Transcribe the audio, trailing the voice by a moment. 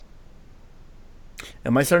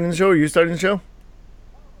Am I starting the show or are you starting the show?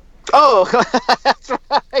 Oh, that's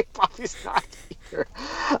right. Bobby's not here.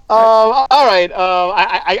 I, All right.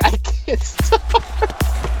 I can't stop.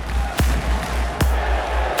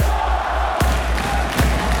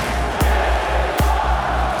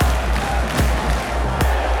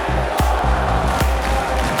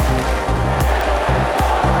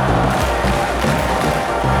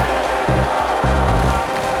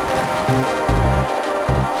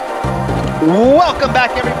 Welcome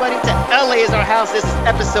back, everybody, to LA is Our House. This is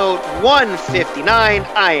episode 159.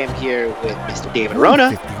 I am here with Mr. David Rona.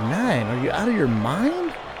 159? Are you out of your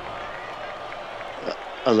mind?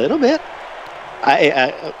 A little bit.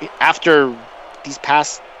 After these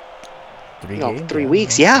past three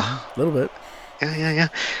weeks, yeah. A little bit. Yeah.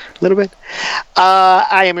 A little bit.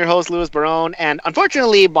 I am your host, Louis Barone, and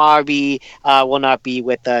unfortunately, Bobby will not be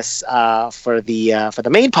with us for the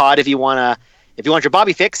main pod. If you want your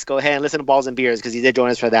Bobby fix, go ahead and listen to Balls and Beers because he did join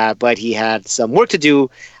us for that, but he had some work to do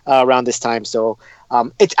around this time. So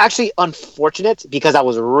it's actually unfortunate because I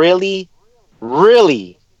was really,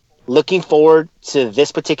 really looking forward to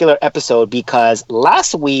this particular episode because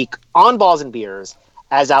last week on Balls and Beers,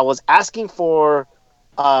 as I was asking for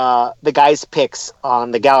the guys' picks on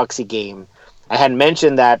the Galaxy game, I had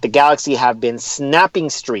mentioned that the Galaxy have been snapping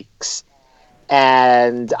streaks,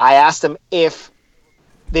 and I asked them if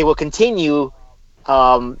they will continue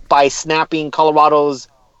by snapping Colorado's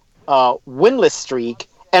winless streak,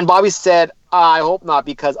 and Bobby said, I hope not,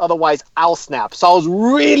 because otherwise I'll snap. So I was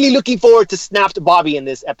really looking forward to snapped Bobby in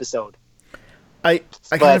this episode. I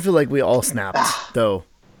kind of feel like we all snapped though.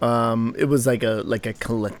 It was like a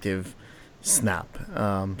collective snap.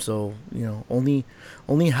 So only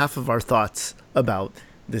half of our thoughts about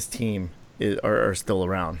this team are still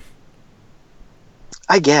around.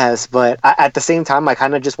 I guess, but at the same time, I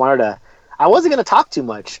kind of just wanted to. I wasn't going to talk too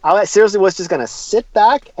much. I seriously was just going to sit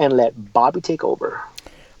back and let Bobby take over.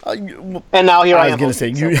 And now here I am. I was going to say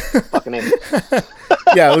you. Fucking name.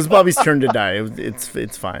 Yeah, it was Bobby's turn to die.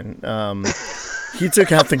 It's fine. He took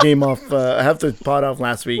half the game off, half the pot off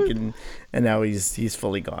last week, and now he's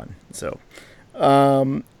fully gone. So,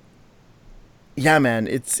 yeah, man,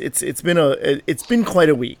 it's been quite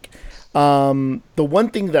a week. The one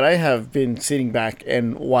thing that I have been sitting back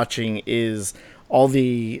and watching is all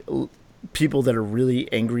the people that are really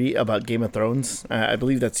angry about Game of Thrones. I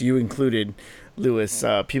believe that's you included, Lewis.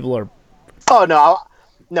 People are. Oh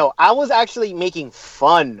no! I was actually making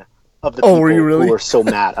fun of the people who were so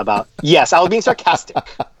mad about. Yes, I was being sarcastic.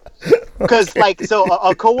 Because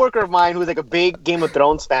a coworker of mine who's like a big Game of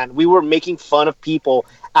Thrones fan, we were making fun of people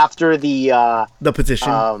after the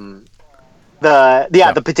petition.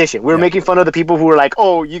 The petition. We were making fun of the people who were like,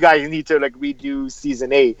 "Oh, you guys need to like redo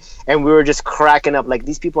season 8," and we were just cracking up. Like,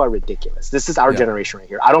 these people are ridiculous. This is our generation right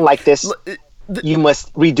here. I don't like this. You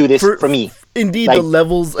must redo this for me. Indeed, the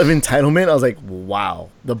levels of entitlement. I was like, wow,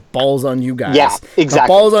 the balls on you guys. Yeah, exactly. The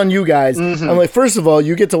balls on you guys. Mm-hmm. I'm like, first of all,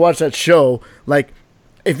 you get to watch that show. Like,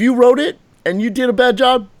 if you wrote it and you did a bad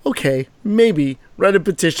job, okay, maybe write a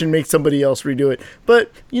petition, make somebody else redo it.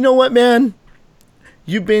 But you know what, man?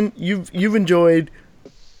 You've enjoyed,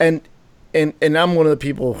 and I'm one of the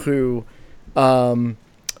people who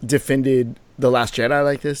defended The Last Jedi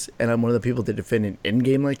like this, and I'm one of the people that defended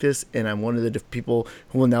Endgame like this, and I'm one of the people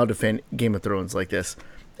who will now defend Game of Thrones like this.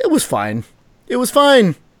 It was fine.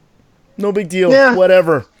 No big deal. Yeah.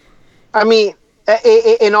 Whatever. I mean,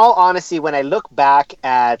 in all honesty, when I look back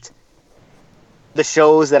at the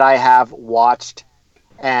shows that I have watched,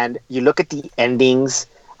 and you look at the endings,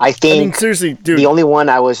 I think seriously, dude, the only one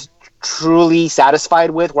I was truly satisfied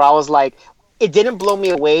with, where I was like, it didn't blow me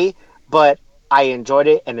away, but I enjoyed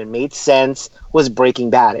it and it made sense, was Breaking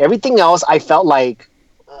Bad. Everything else, I felt like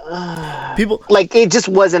people like it just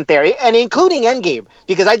wasn't there, and including Endgame,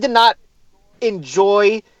 because I did not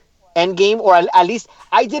enjoy Endgame, or at least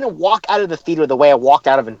I didn't walk out of the theater the way I walked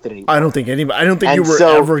out of Infinity War. I don't think you were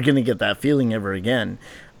ever going to get that feeling ever again.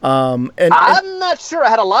 And I'm not sure. I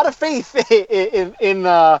had a lot of faith in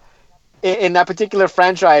that particular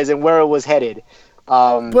franchise and where it was headed.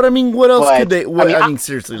 But I mean, what else could they?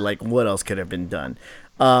 Seriously, like, what else could have been done?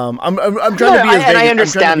 I'm trying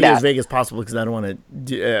to be as vague as possible because I don't want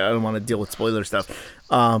to deal with spoiler stuff.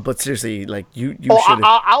 But seriously, like you should.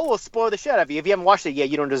 I will spoil the shit out of you if you haven't watched it yet.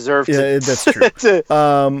 You don't deserve to. Yeah, that's true.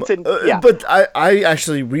 But I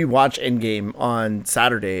actually rewatched Endgame on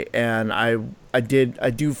Saturday, and I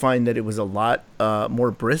do find that it was a lot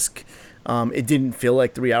more brisk. It didn't feel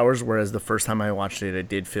like 3 hours, whereas the first time I watched it, it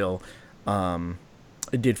did feel long.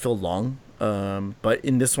 But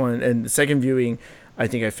in this one and the second viewing, I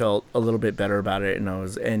think I felt a little bit better about it, and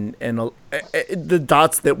the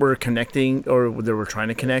dots that were connecting or that were trying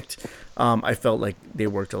to connect, I felt like they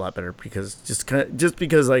worked a lot better because just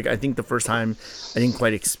because like I think the first time I didn't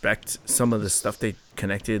quite expect some of the stuff they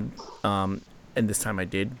connected, and this time I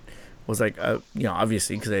did, was like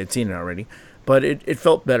obviously because I had seen it already, but it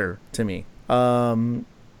felt better to me.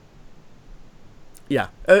 Yeah,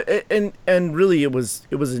 and really, it was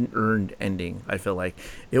an earned ending. I feel like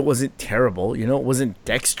it wasn't terrible. It wasn't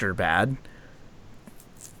Dexter bad.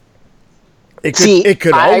 It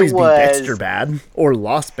could always be Dexter bad or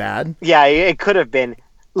Lost bad. Yeah, it could have been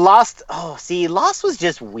Lost. Oh, see, Lost was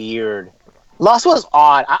just weird. Lost was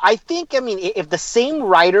odd. I think. I mean, if the same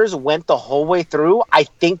writers went the whole way through, I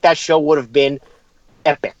think that show would have been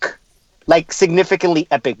epic, like significantly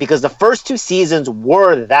epic, because the first 2 seasons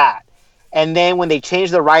were that. And then when they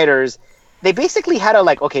changed the writers, they basically had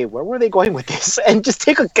to okay, where were they going with this? And just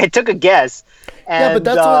took a guess. And, yeah, but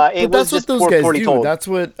that's what those guys do. Told. That's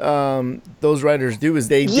what those writers do is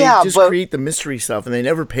they just create the mystery stuff and they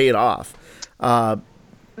never pay it off. No,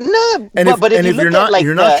 but if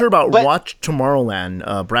you're not sure about watch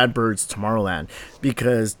Tomorrowland, Brad Bird's Tomorrowland,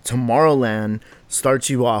 because Tomorrowland starts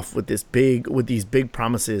you off with these big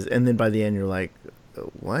promises, and then by the end you're like,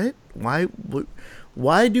 what?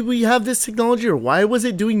 Why do we have this technology, or why was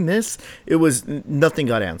it doing this? Nothing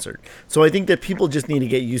got answered. So I think that people just need to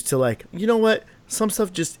get used to what? Some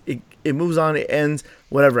stuff just, it moves on, it ends,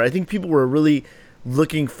 whatever. I think people were really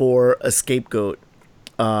looking for a scapegoat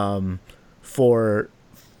for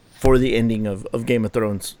the ending of Game of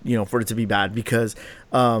Thrones, for it to be bad, because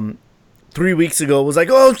 3 weeks ago it was like,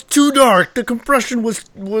 oh, it's too dark. The compression was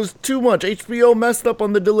too much. HBO messed up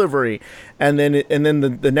on the delivery. And then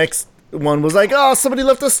the next one was like, oh, somebody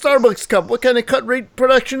left a Starbucks cup. What kind of cut rate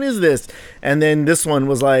production is this? And then this one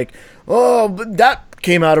was like, oh, but that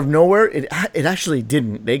came out of nowhere. It actually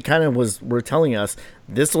didn't. They kind of were telling us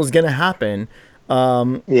this was going to happen.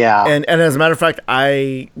 Yeah. And as a matter of fact,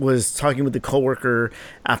 I was talking with the coworker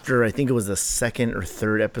after, I think it was the second or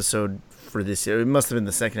third episode for this year. It must have been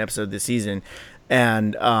the second episode this season.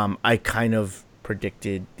 And I kind of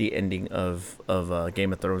predicted the ending of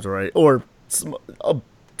Game of Thrones, or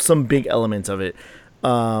some big elements of it,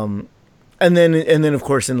 and then of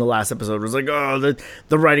course in the last episode it was like, oh,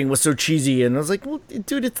 the writing was so cheesy, and I was like, well,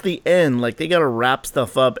 dude, it's the end. Like, they gotta wrap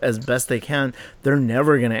stuff up as best they can. They're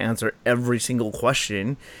never gonna answer every single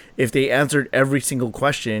question. If they answered every single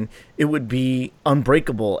question, it would be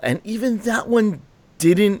Unbreakable, and even that one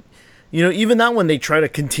didn't. Even that one they try to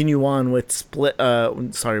continue on with Split.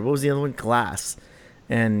 Sorry, what was the other one? Glass,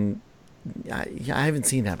 and I haven't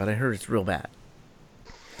seen that, but I heard it's real bad.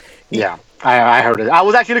 Yeah, I heard it. I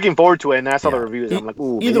was actually looking forward to it, and then I saw the reviews. And I'm like,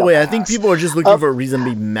 ooh. Either way, I think people are just looking for a reason to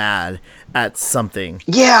be mad at something.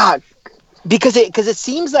 Yeah, because it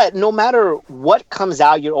seems that no matter what comes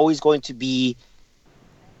out, you're always going to be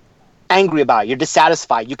angry about it. You're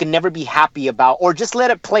dissatisfied. You can never be happy about, or just let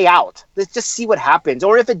it play out. Let's just see what happens.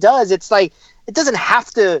 Or if it does, it's like, it doesn't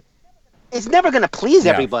have to. It's never going to please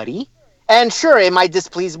everybody. And sure, it might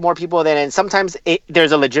displease more people and sometimes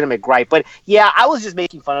there's a legitimate gripe. But yeah, I was just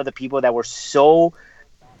making fun of the people that were so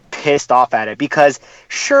pissed off at it, because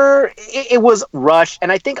sure, it was rushed.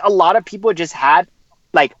 And I think a lot of people just had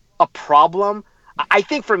a problem. I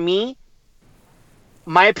think for me,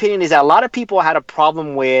 my opinion is that a lot of people had a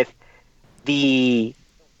problem with the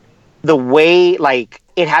way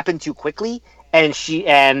it happened too quickly, and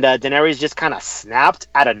Daenerys just kind of snapped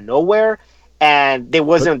out of nowhere. And there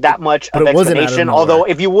wasn't that much of explanation. Although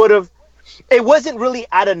if you would have, it wasn't really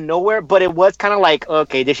out of nowhere, but it was kind of like,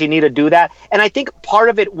 okay, did she need to do that? And I think part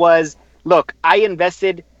of it was, look, I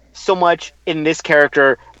invested so much in this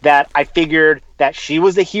character that I figured that she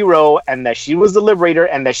was the hero and that she was the liberator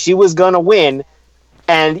and that she was going to win.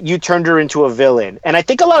 And you turned her into a villain. And I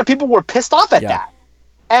think a lot of people were pissed off at that.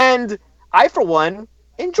 And I, for one,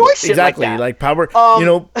 enjoy shit like that. Like power,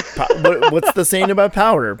 what's the saying about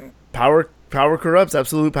power? Power corrupts.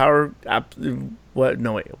 Absolute power. What?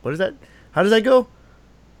 No, wait. What is that? How does that go?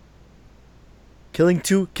 Killing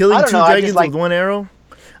two dragons with one arrow.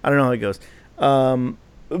 I don't know how it goes.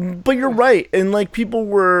 But you're right, and people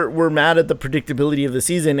were mad at the predictability of the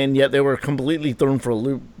season, and yet they were completely thrown for a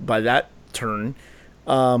loop by that turn,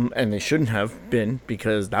 and they shouldn't have been,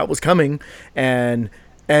 because that was coming, and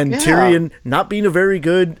Tyrion not being a very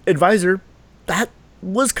good advisor, that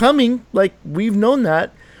was coming. We've known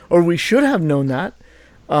that. Or we should have known that.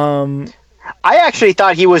 I actually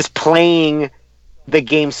thought he was playing the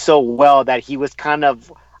game so well that he was kind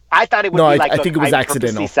of. I thought it would be I think it was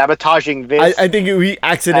accidental. Sabotaging this. I think he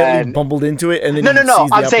accidentally bumbled into it, and then sees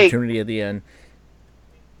the opportunity at the end.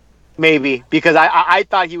 Maybe because I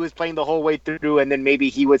thought he was playing the whole way through, and then maybe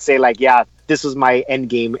he would say like, "Yeah, this was my end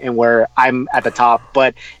game, and where I'm at the top."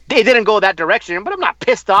 But they didn't go that direction. But I'm not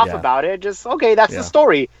pissed off Yeah. about it. Just okay, that's Yeah. the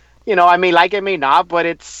story. I may like it, may not, but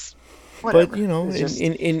it's whatever. But It's just,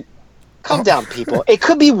 in calm down, people. It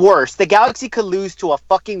could be worse. The Galaxy could lose to a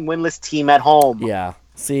fucking winless team at home. yeah,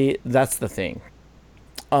 see, that's the thing.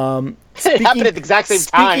 It happened at the exact same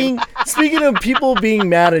time. Speaking of people being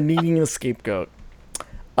mad and needing a scapegoat,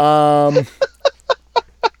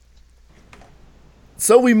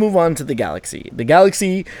 so we move on to the Galaxy. The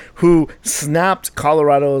Galaxy who snapped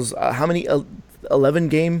Colorado's how many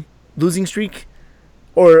 11-game losing streak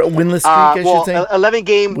or winless streak? I should say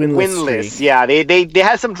 11-game winless. streak. Yeah, they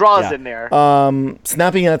had some draws in there.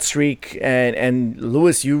 Snapping that streak, and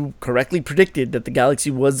Lewis, you correctly predicted that the Galaxy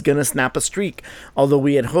was gonna snap a streak. Although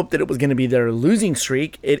we had hoped that it was gonna be their losing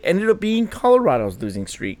streak, it ended up being Colorado's losing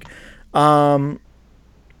streak.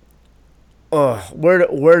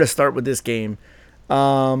 Where to start with this game?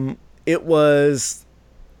 It was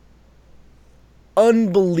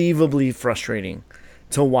unbelievably frustrating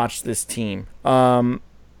to watch this team. The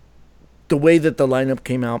way that the lineup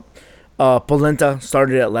came out, Polenta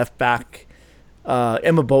started at left back,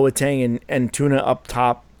 Emma Boateng and Tuna up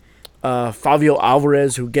top, Fabio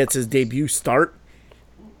Alvarez, who gets his debut start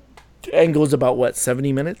and goes about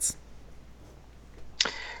 70 minutes.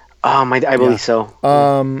 I believe so.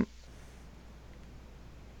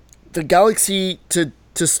 The Galaxy to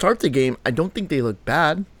start the game, I don't think they look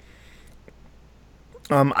bad.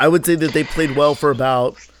 I would say that they played well for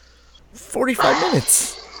about 45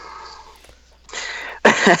 minutes.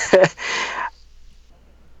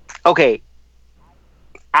 Okay.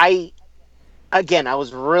 I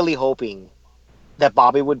was really hoping that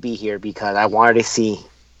Bobby would be here because I wanted to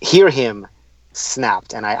hear him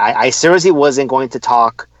snapped. And I seriously wasn't going to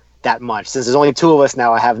talk that much. Since there's only two of us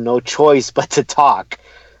now, I have no choice but to talk.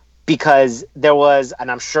 Because there was,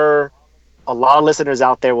 and I'm sure a lot of listeners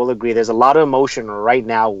out there will agree, there's a lot of emotion right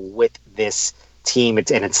now with this team, and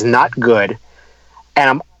it's not good.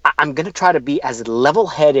 And I'm going to try to be as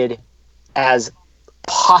level-headed as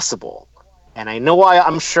possible. And I know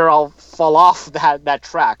I'm sure I'll fall off that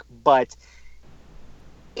track, but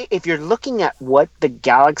if you're looking at what the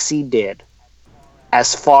Galaxy did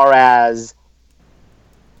as far as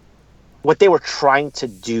what they were trying to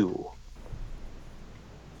do,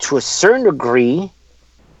 to a certain degree,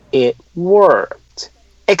 it worked.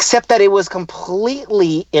 Except that it was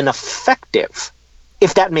completely ineffective,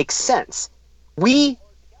 if that makes sense. The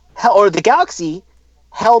Galaxy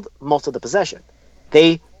held most of the possession.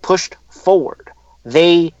 They pushed forward.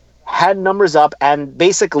 They had numbers up, and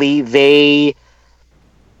basically they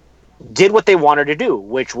did what they wanted to do,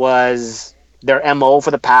 which was their MO for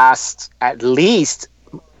the past at least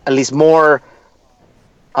more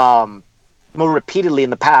repeatedly in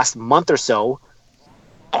the past month or so,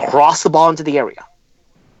 cross the ball into the area.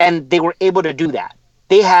 And they were able to do that.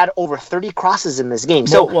 They had over 30 crosses in this game.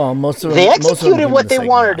 So they executed what they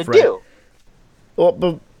wanted to do.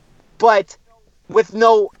 Well, but with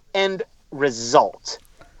no end result.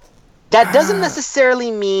 That doesn't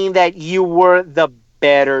necessarily mean that you were the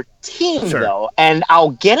better team, though. And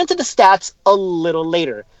I'll get into the stats a little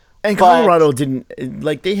later. And Colorado didn't,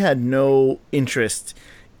 they had no interest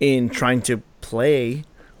in trying to play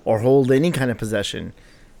or hold any kind of possession.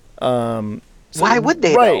 Why would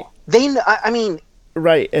they? Right. Though?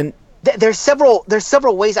 Right. And there's several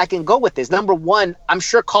ways I can go with this. Number one, I'm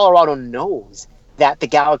sure Colorado knows that the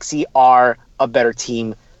Galaxy are a better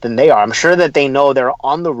team than they are. I'm sure that they know they're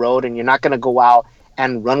on the road, and you're not going to go out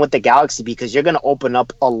and run with the Galaxy because you're going to open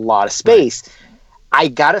up a lot of space. Right. I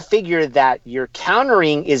got to figure that your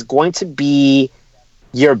countering is going to be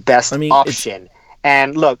your best option.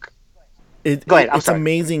 And look, go ahead. It's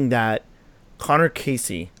amazing that Connor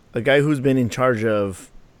Casey, a guy who's been in charge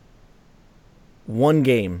of one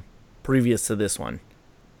game previous to this one,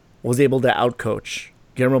 was able to outcoach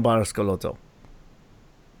Guillermo Barros-Schelotto,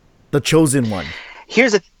 the chosen one.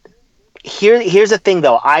 Here's the thing,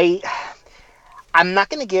 though. I'm not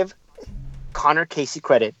going to give Connor Casey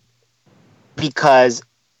credit because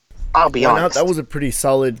I'll be honest. That was a pretty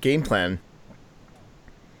solid game plan.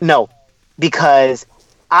 No. Because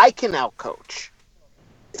I can outcoach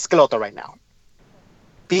Schelotto right now.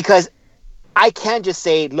 Because I can't just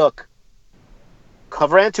say, look,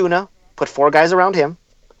 cover Antuna, put 4 guys around him.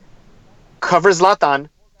 Cover Zlatan,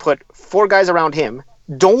 put 4 guys around him.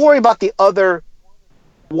 Don't worry about the other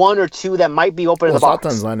 1 or 2 that might be open in the box.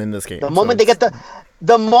 Zlatan's not in this game. The moment they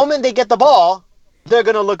get the ball, they're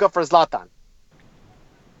gonna look up for Zlatan.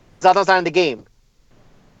 Zlatan's not in the game.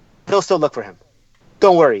 They'll still look for him.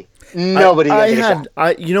 Don't worry. Nobody.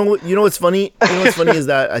 You know what's funny? You know what's funny is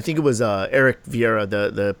that I think it was Eric Vieira,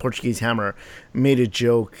 the Portuguese Hammer, made a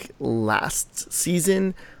joke last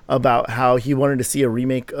season about how he wanted to see a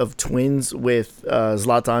remake of Twins with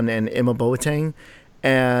Zlatan and Emma Boateng,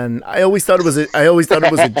 and I always thought it was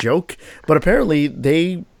a joke, but apparently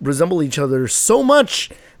they resemble each other so much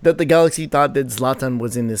that the Galaxy thought that Zlatan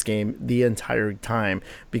was in this game the entire time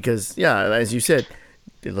because, yeah, as you said,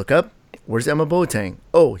 they look up. Where's Emma Boateng?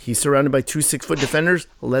 Oh, he's surrounded by two 6-foot defenders.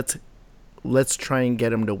 Let's try and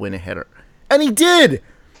get him to win a header, and he did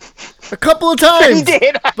a couple of times. He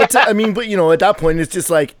did. but at that point, it's just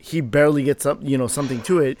like he barely gets up, something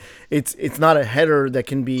to it. It's not a header that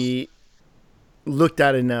can be looked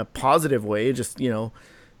at in a positive way. It just,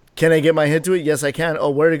 can I get my head to it? Yes, I can. Oh,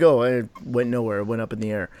 where'd it go? I went nowhere. It went up in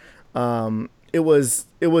the air. It was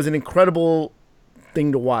an incredible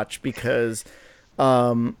thing to watch because,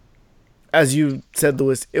 as you said,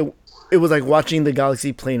 Lewis, it was like watching the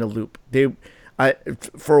Galaxy play in a loop.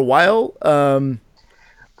 For a while,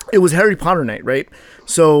 it was Harry Potter night, right?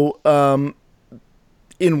 So,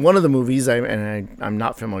 in one of the movies, I'm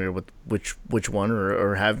not familiar with which one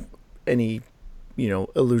or have any,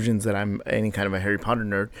 illusions that I'm any kind of a Harry Potter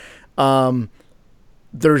nerd.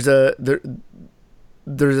 There's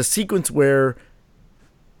a sequence where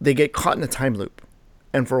they get caught in a time loop,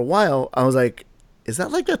 and for a while, I was like, is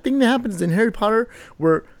that like that thing that happens in Harry Potter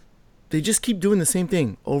where they just keep doing the same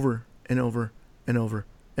thing over and over and over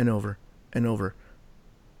and over and over?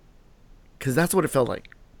 Because that's what it felt like.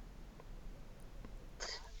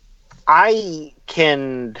 If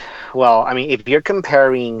you're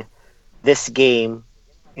comparing this game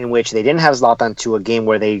in which they didn't have Zlatan to a game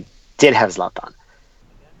where they did have Zlatan,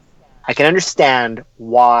 I can understand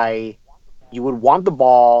why you would want the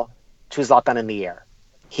ball to Zlatan in the air.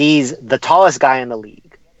 He's the tallest guy in the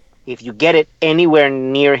league. If you get it anywhere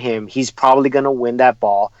near him, he's probably going to win that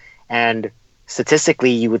ball. And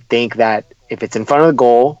statistically, you would think that if it's in front of the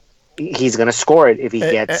goal, he's going to score it if he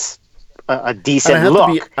gets a decent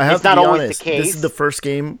look. It's not always the case. This is the first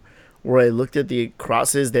game where I looked at the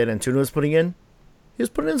crosses that Antuna was putting in. He was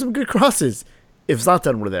putting in some good crosses if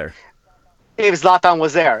Zlatan were there. If Zlatan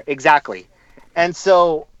was there, exactly. And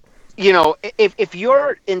so, if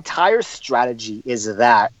your entire strategy is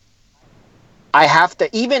that, I have to,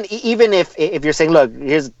 even if you're saying, look,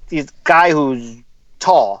 here's this guy who's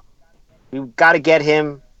tall, you've got to get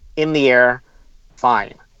him in the air,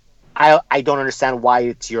 fine. I don't understand why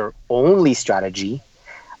it's your only strategy.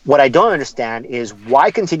 What I don't understand is why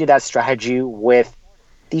continue that strategy with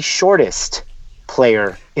the shortest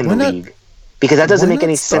player in the league? Because that doesn't make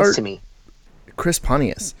any sense to me. Chris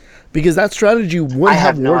Pontius. Because that strategy wouldn't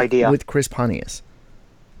have worked with Chris Pontius.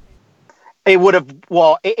 It would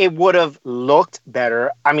have looked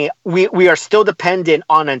better. I mean, we are still dependent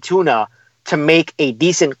on Antuna to make a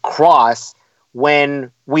decent cross when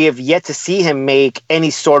we have yet to see him make any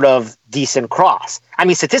sort of decent cross. I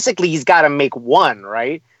mean, statistically, he's got to make one,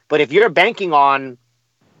 right? But if you're banking on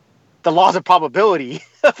the laws of probability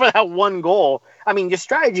for that one goal, I mean, your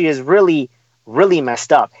strategy is really, really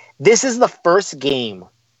messed up. This is the first game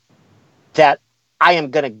that I am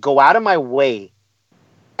going to go out of my way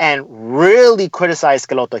and really criticize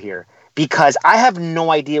Schelotto here because I have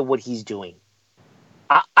no idea what he's doing.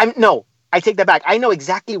 I take that back. I know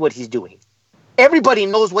exactly what he's doing. Everybody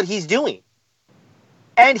knows what he's doing.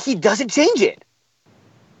 And he doesn't change it.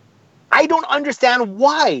 I don't understand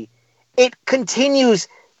why it continues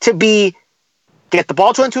to be get the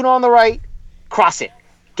ball to Antuna on the right, cross it.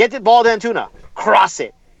 Get the ball to Antuna, cross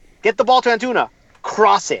it. Get the ball to Antuna,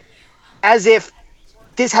 cross it. As if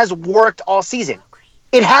this has worked all season.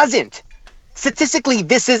 It hasn't. Statistically,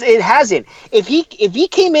 it hasn't. If he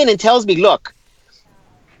came in and tells me, look,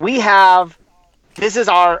 this is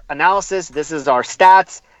our analysis, this is our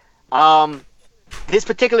stats, this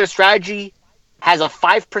particular strategy has a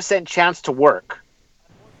 5% chance to work.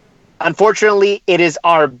 Unfortunately, it is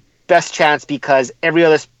our best chance because every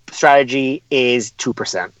other strategy is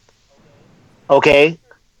 2%. Okay?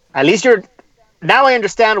 At least now I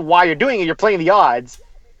understand why you're doing it. You're playing the odds.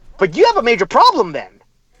 But you have a major problem then.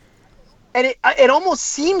 And it almost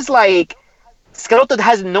seems like Schelotto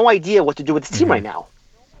has no idea what to do with his team right now.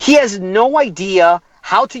 He has no idea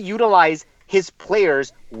how to utilize his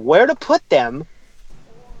players, where to put them,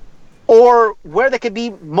 or where they could be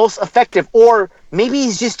most effective. Or maybe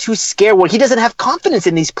he's just too scared where he doesn't have confidence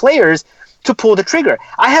in these players to pull the trigger.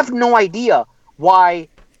 I have no idea why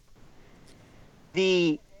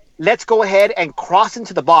let's go ahead and cross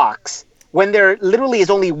into the box when there literally is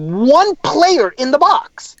only one player in the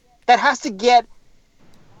box that has to get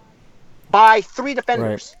by 3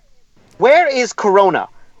 defenders. Right. Where is Corona?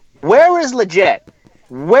 Where is Leggett?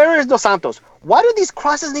 Where is Dos Santos? Why do these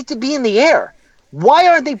crosses need to be in the air? Why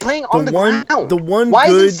aren't they playing on the ground? Why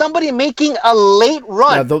isn't somebody making a late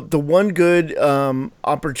run? Yeah, the one good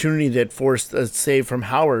opportunity that forced a save from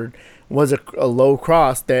Howard was a low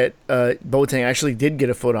cross that Boateng actually did get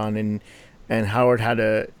a foot on, and Howard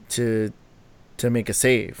had to make a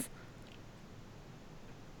save.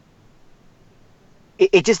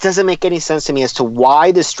 It just doesn't make any sense to me as to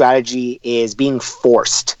why the strategy is being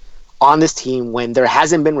forced on this team when there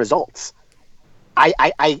hasn't been results.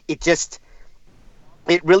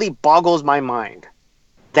 It really boggles my mind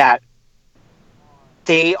that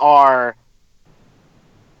they are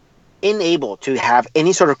unable to have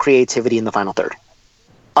any sort of creativity in the final third.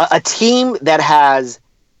 A team that has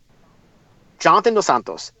Jonathan Dos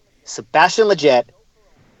Santos, Sebastian Lletget,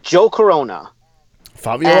 Joe Corona,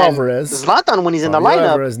 Fabio Alvarez, Zlatan when he's in the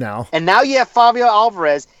lineup now. And now you have Fabio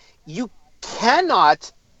Alvarez. You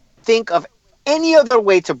cannot think of any other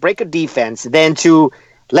way to break a defense than to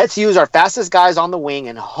let's use our fastest guys on the wing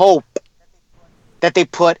and hope that they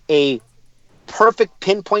put a perfect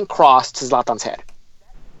pinpoint cross to Zlatan's head.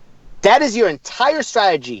 That is your entire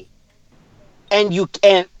strategy, and you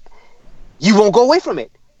won't go away from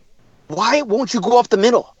it. Why won't you go up the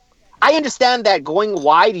middle? I understand that going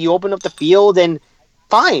wide, you open up the field, and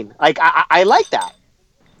fine. Like I like that.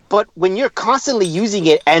 But when you're constantly using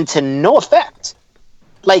it and to no effect,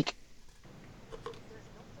 like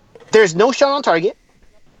there's no shot on target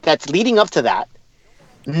that's leading up to that.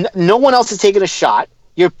 No one else is taking a shot.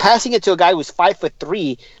 You're passing it to a guy who's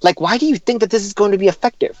 5'3". Like, why do you think that this is going to be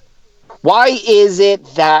effective? Why is it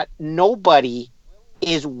that nobody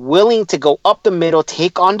is willing to go up the middle,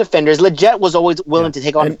 take on defenders? Lletget was always willing to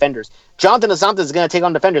take on defenders. Jonathan Dos Santos is going to take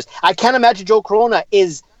on defenders. I can't imagine Joe Corona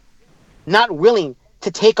is not willing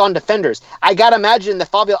to take on defenders. I got to imagine that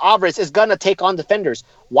Fabio Alvarez is going to take on defenders.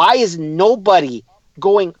 Why is nobody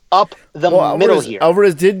going up the middle here?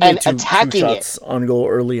 Alvarez did get two shots on goal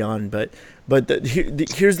early on, but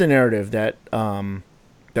here's the narrative that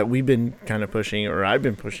that we've been kind of pushing, or I've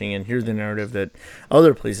been pushing, and here's the narrative that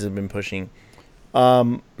other places have been pushing.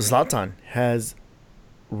 Zlatan has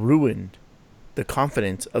ruined the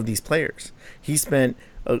confidence of these players. He spent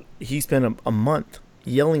a month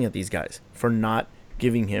yelling at these guys for not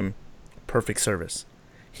giving him perfect service.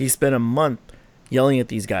 He spent a month yelling at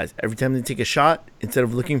these guys every time they take a shot. Instead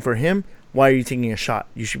of looking for him, why are you taking a shot?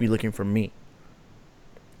 You should be looking for me.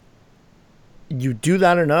 You do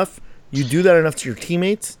that enough to your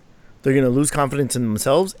teammates, they're going to lose confidence in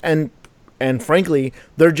themselves, and frankly,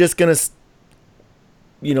 they're just going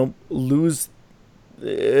to lose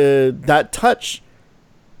that touch.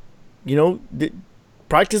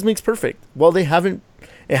 Practice makes perfect. Well, it hasn't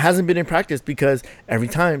been in practice because every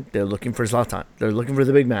time they're looking for Zlatan, they're looking for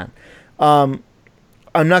the big man. I'm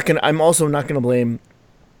also not gonna blame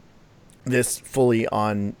this fully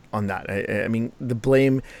on that. I mean, the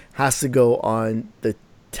blame has to go on the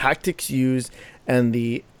tactics used and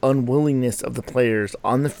the unwillingness of the players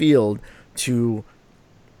on the field to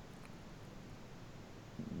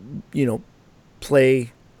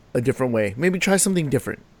play a different way. Maybe try something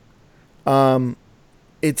different.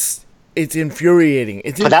 It's infuriating.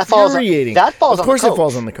 It's infuriating. That falls of course, it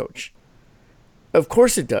falls on the coach. Of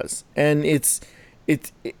course it does. And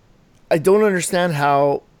I don't understand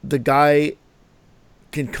how the guy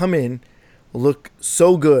can come in, look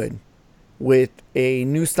so good with a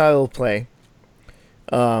new style of play.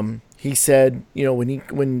 He said,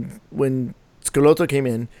 when Schelotto came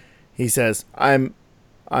in, he says, I'm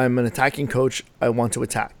an attacking coach. I want to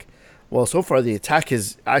attack. Well, so far the attack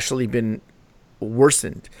has actually been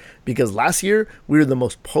worsened because last year we were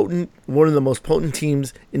one of the most potent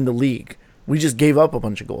teams in the league. We just gave up a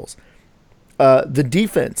bunch of goals. The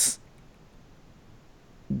defense,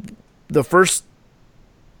 the first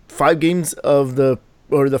 5 games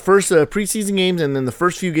the first preseason games and then the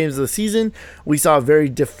first few games of the season, we saw a very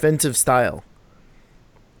defensive style.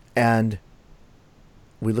 And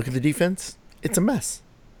we look at the defense, it's a mess.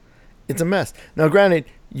 It's a mess. Now, granted,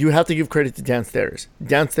 you have to give credit to Dan Steres.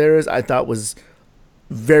 Dan Steres, I thought, was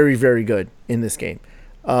very, very good in this game.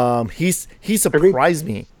 He surprised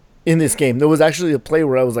me in this game. There was actually a play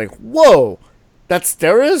where I was like, whoa, that's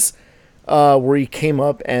Steres? Where he came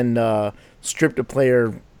up and stripped a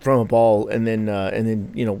player from a ball and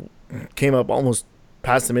then came up almost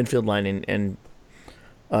past the midfield line and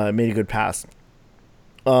made a good pass.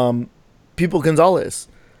 Pipo Gonzalez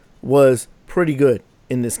was pretty good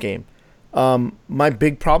in this game. My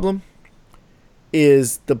big problem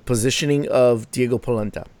is the positioning of Diego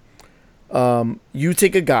Polenta. You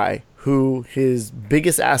take a guy who his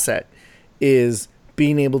biggest asset is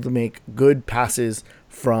being able to make good passes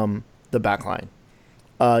from the back line.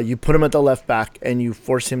 You put him at the left back and you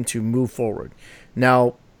force him to move forward.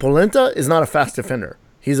 Now, Polenta is not a fast defender.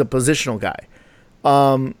 He's a positional guy.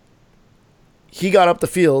 He got up the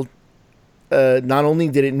field. Not only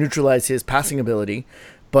did it neutralize his passing ability,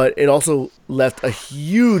 but it also left a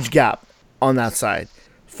huge gap on that side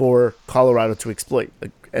for Colorado to exploit.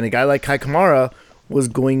 And a guy like Kai Kamara was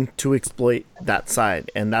going to exploit that side,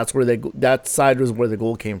 and that's where that side was where the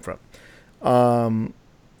goal came from.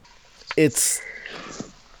 It's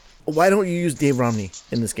why don't you use Dave Romney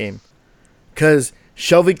in this game? Because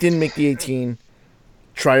Shelvik didn't make the 18.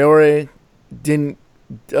 Traore didn't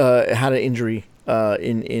had an injury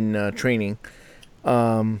in training.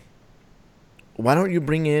 Why don't you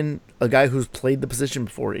bring in a guy who's played the position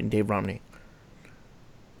before in Dave Romney?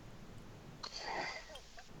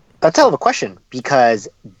 That's a hell of a question, because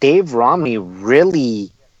Dave Romney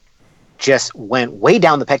really just went way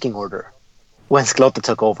down the pecking order when Schelotto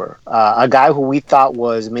took over. A guy who we thought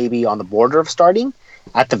was maybe on the border of starting.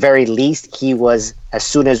 At the very least, he was, as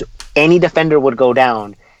soon as any defender would go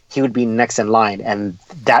down, he would be next in line. And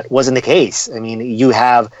that wasn't the case. I mean, you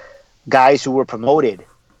have guys who were promoted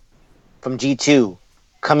from G2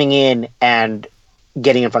 coming in and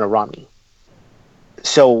getting in front of Romney.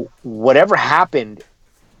 So whatever happened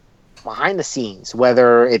behind the scenes,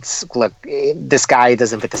 whether it's, look, this guy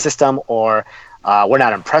doesn't fit the system, or we're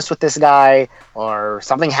not impressed with this guy, or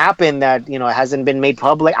something happened that, you know, hasn't been made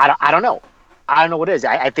public. I don't know. I don't know what it is.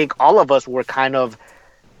 I think all of us were kind of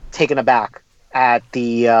taken aback at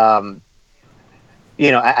the, at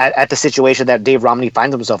the situation that Dave Romney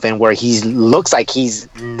finds himself in, where he looks like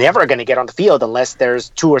he's never going to get on the field unless there's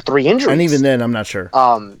 2 or 3 injuries. And even then, I'm not sure.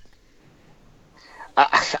 I'm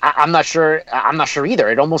not sure. I'm not sure either.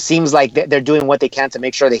 It almost seems like they're doing what they can to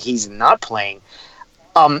make sure that he's not playing.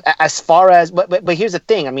 As far as, but here's the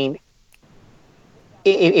thing. I mean,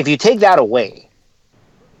 if you take that away,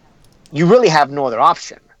 you really have no other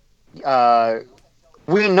option.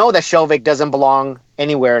 We know that Shelvik doesn't belong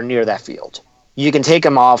anywhere near that field. You can take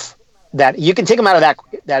him off that. You can take him out of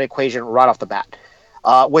that equation right off the bat.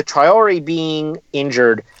 With Traore being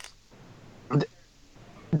injured,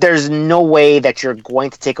 there's no way that you're going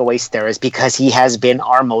to take away Steres, because he has been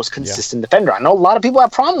our most consistent defender. I know a lot of people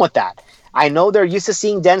have a problem with that. I know they're used to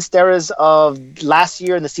seeing Dan Steres of last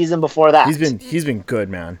year and the season before that. He's been good,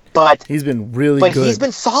 man. But he's been really good. But he's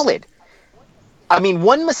been solid. I mean,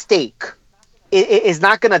 one mistake is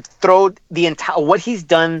not going to throw the entire what he's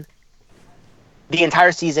done the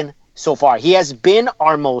entire season so far. He has been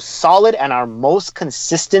our most solid and our most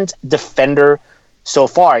consistent defender so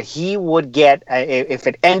far. He would get, if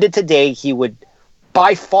it ended today, he would,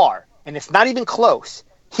 by far, and it's not even close,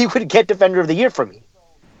 he would get Defender of the Year from me.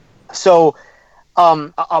 So,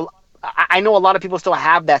 I know a lot of people still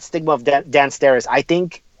have that stigma of Dan Steres. I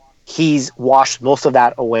think he's washed most of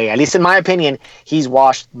that away. At least in my opinion, he's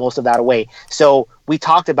washed most of that away. So we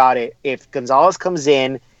talked about it. If Gonzalez comes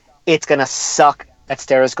in, it's going to suck that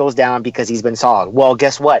Steres goes down because he's been solid. Well,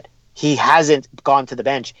 guess what? He hasn't gone to the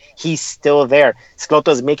bench. He's still there. Schelotto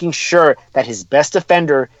is making sure that his best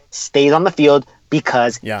defender stays on the field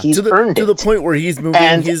because he's earned it. To the point where he's moving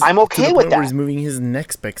I'm okay with that. Where he's moving his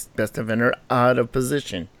next best defender out of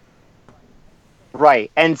position.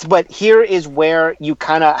 Right. But here is where you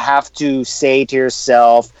kind of have to say to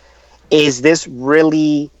yourself, is this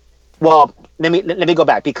really, well, let me go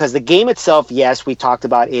back, because the game itself, yes, we talked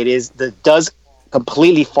about it does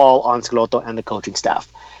completely fall on Schelotto and the coaching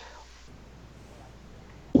staff.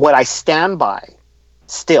 What I stand by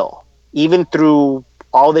still, even through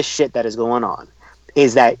all this shit that is going on,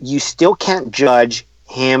 is that you still can't judge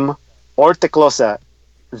him or Teclosa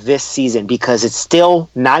this season, because it's still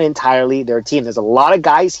not entirely their team. There's a lot of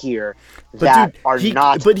guys here that are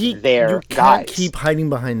not their guys. You can't keep hiding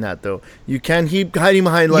behind that, though. You can't keep hiding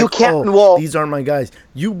behind, like, these aren't my guys.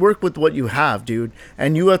 You work with what you have, dude,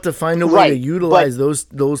 and you have to find a way to utilize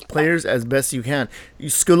those players as best you can.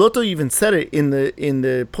 Schelotto even said it in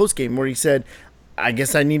the post game, where he said, "I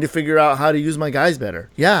guess I need to figure out how to use my guys better."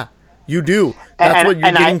 Yeah, you do. That's what you're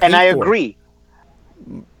getting paid for. And I agree.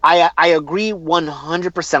 I agree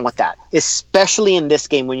 100% with that, especially in this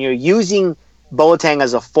game when you're using Boateng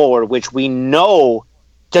as a forward, which we know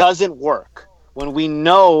doesn't work. When we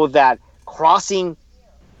know that crossing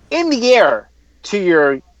in the air to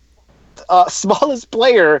your smallest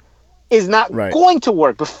player is not going to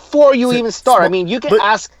work before you even start. I mean, you can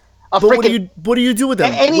ask a freaking... What do you do with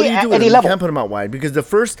them? Any level. You can't put them out wide, because the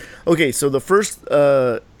first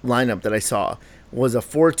lineup that I saw was a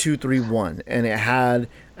 4-2-3-1, and it had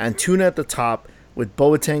Antuna at the top with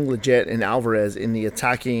Boateng, Lletget, and Alvarez in the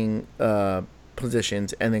attacking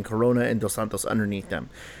positions, and then Corona and Dos Santos underneath them.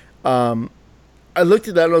 I looked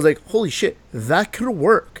at that and I was like, holy shit, that could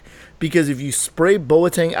work. Because if you spray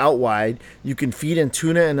Boateng out wide, you can feed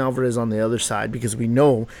Antuna and Alvarez on the other side, because we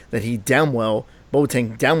know that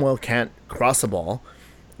Boateng damn well can't cross the ball.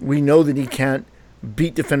 We know that he can't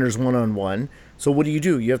beat defenders one-on-one. So what do?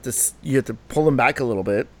 You have to pull him back a little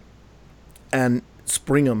bit and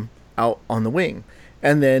spring him out on the wing.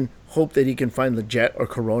 And then hope that he can find Lletget or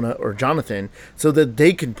Corona or Jonathan so that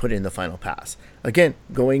they can put in the final pass. Again,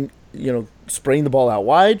 spraying the ball out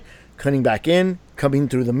wide, cutting back in, coming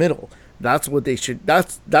through the middle. That's what they should.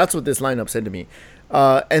 That's what this lineup said to me.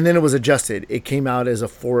 And then it was adjusted. It came out as a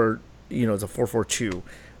 4-4-2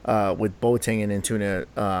 with Boateng and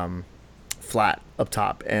Antuna flat up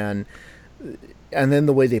top, and then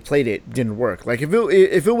the way they played it didn't work. Like if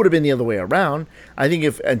it would have been the other way around, I think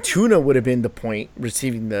if Antuna would have been the point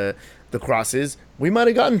receiving the crosses, we might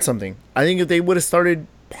have gotten something. I think if they would have started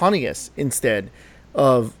Pontius instead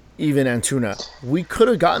of even Antuna, we could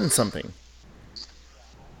have gotten something.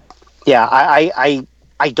 Yeah, I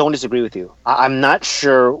don't disagree with you. I'm not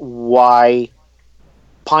sure why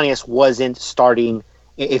Pontius wasn't starting.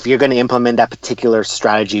 If you're going to implement that particular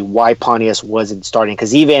strategy, why Pontius wasn't starting?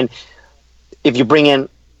 Because even if you bring in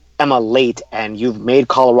Emma late and you've made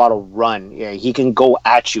Colorado run, yeah, he can go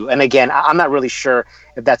at you. And again, I'm not really sure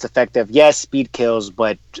if that's effective. Yes, speed kills,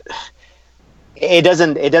 but it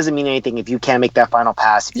doesn't mean anything if you can't make that final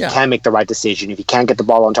pass, if you can't make the right decision, if you can't get the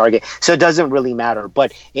ball on target. So it doesn't really matter.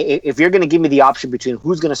 But if you're going to give me the option between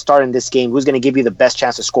who's going to start in this game, who's going to give you the best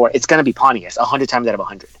chance to score, it's going to be Pontius 100 times out of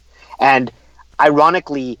 100. And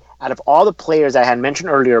ironically, out of all the players I had mentioned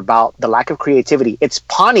earlier about the lack of creativity, it's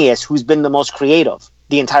Pontius who's been the most creative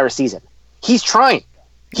the entire season. He's trying.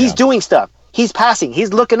 He's doing stuff. He's passing.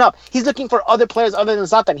 He's looking up. He's looking for other players other than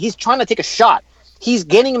Zlatan. He's trying to take a shot. He's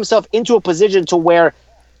getting himself into a position to where,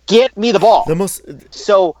 get me the ball.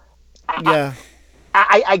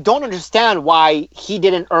 I don't understand why he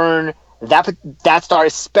didn't earn that start,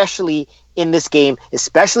 especially in this game,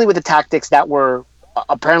 especially with the tactics that were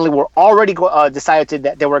already decided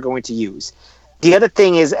that they were going to use. The other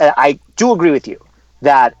thing is, I do agree with you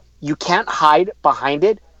that you can't hide behind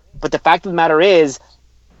it, but the fact of the matter is,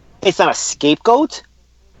 it's not a scapegoat,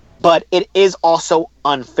 but it is also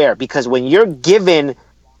unfair, because when you're given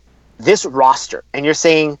this roster and you're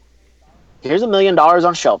saying, here's $1 million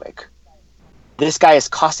on Shelvik, this guy is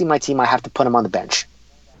costing my team, I have to put him on the bench.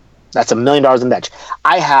 That's $1 million on the bench.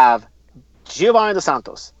 I have Giovanni Dos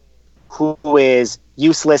Santos, who is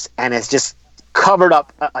useless and has just covered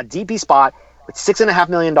up a DP spot with $6.5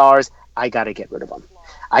 million. I got to get rid of him.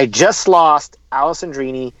 I just lost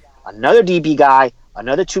Alessandrini, another DP guy,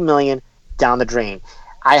 another $2 million down the drain.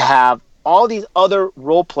 I have all these other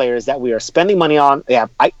role players that we are spending money on. Yeah,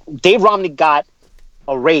 Dave Romney got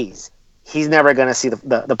a raise. He's never going to see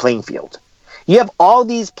the playing field. You have all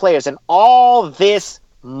these players and all this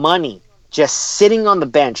money just sitting on the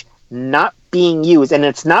bench, not being used. And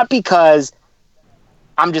it's not because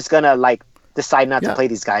I'm just going to decide not to play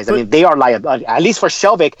these guys. I mean, they are liability. At least for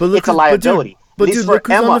Shelvik, it's a liability. At least for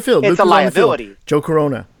Emma, on the field. It's a liability. Joe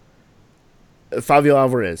Corona, Fabio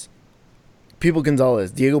Alvarez, People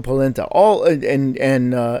Gonzalez, Diego Polenta, all and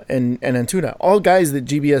Antuna, all guys that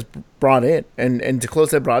GBS brought in and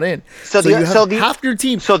Teclose brought in. So you have half your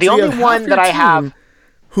team. So the only one that I have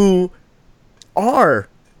who are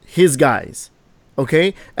his guys,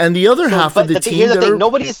 okay, and the other half of the team that are,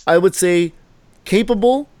 I would say,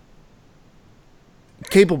 capable.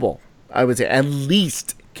 I would say at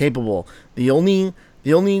least capable. The only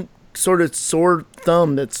sort of sore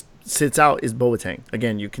thumb that sits out is Boateng.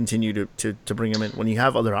 Again, you continue to bring him in when you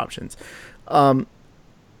have other options. But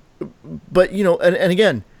and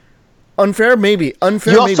again, unfair maybe.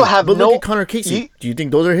 Unfair you also maybe. But look at Connor Casey. Do you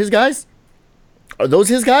think those are his guys? Are those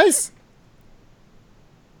his guys?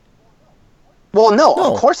 Well, no,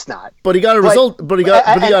 of course not. But he got a result. But he got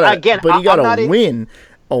a win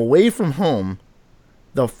away from home.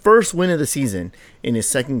 The first win of the season in his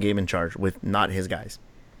second game in charge with not his guys.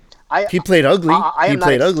 He played ugly.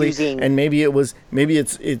 And maybe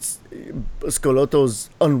it's Schelotto's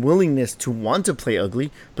unwillingness to want to play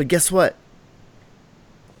ugly. But guess what?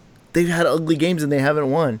 They've had ugly games and they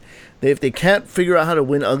haven't won. If they can't figure out how to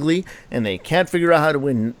win ugly and they can't figure out how to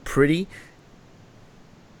win pretty,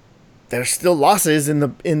 there's still losses in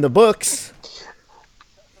the books.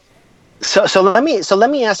 So let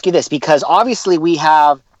me ask you this, because obviously we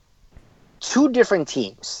have two different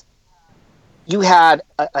teams. You had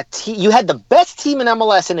you had the best team in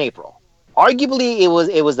MLS in April. Arguably, it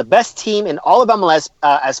was the best team in all of MLS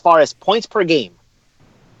as far as points per game.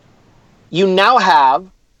 You now have,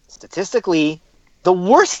 statistically, the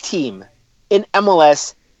worst team in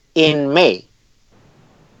MLS in May.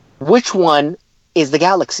 Which one is the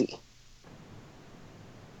Galaxy?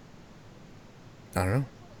 I don't know.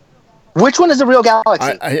 Which one is the real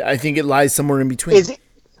Galaxy? I think it lies somewhere in between. Is it,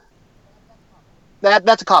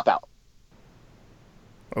 that's a cop out.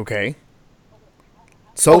 Okay.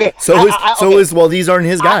 So Okay, well, these aren't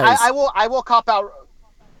his guys. I will cop out.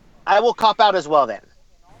 I will cop out as well then,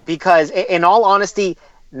 because in all honesty,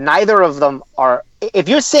 neither of them are. If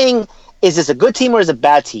you're saying is this a good team or is it a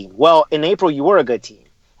bad team? Well, in April you were a good team.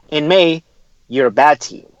 In May, you're a bad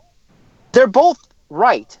team. They're both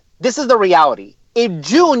right. This is the reality. In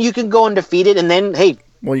June, you can go undefeated, and then hey,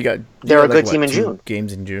 well, they're a good team in June.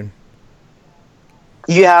 Games in June.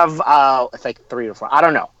 You have it's like 3 or 4. I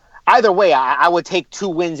don't know. Either way, I would take 2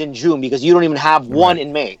 wins in June because you don't even have one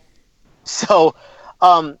in May. So,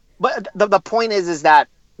 but the point is that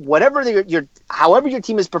whatever however your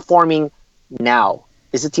team is performing now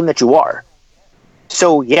is the team that you are.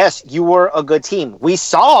 So yes, you were a good team. We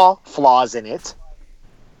saw flaws in it,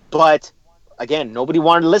 but again, nobody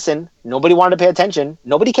wanted to listen. Nobody wanted to pay attention.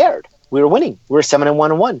 Nobody cared. We were winning. We were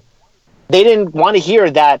 7-1-1. They didn't want to hear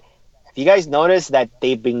that. Have you guys noticed that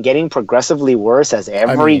they've been getting progressively worse as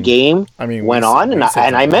every game went on?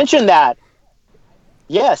 And I mentioned that.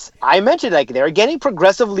 Yes, I mentioned like they're getting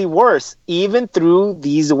progressively worse even through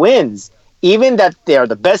these wins. Even that they're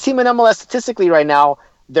the best team in MLS statistically right now,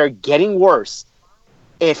 they're getting worse.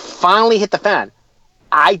 It finally hit the fan.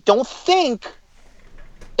 I don't think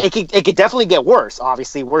it could definitely get worse.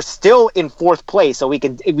 Obviously, we're still in 4th place, so we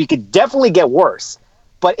could definitely get worse.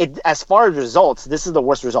 But as far as results, this is the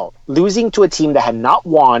worst result. Losing to a team that had not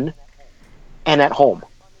won and at home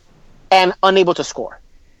and unable to score.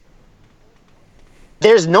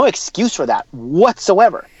 There's no excuse for that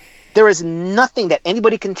whatsoever. There is nothing that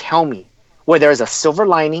anybody can tell me where there is a silver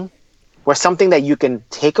lining, where something that you can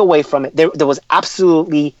take away from it. There was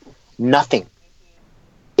absolutely nothing.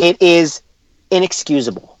 It is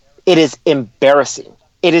inexcusable. It is embarrassing.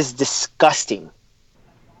 It is disgusting.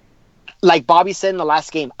 Like Bobby said in the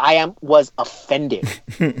last game, was offended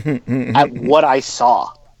at what I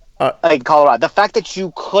saw in Colorado. The fact that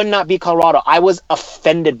you could not beat Colorado, I was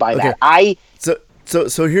offended by that.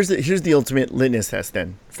 So here's the ultimate litmus test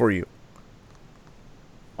then for you.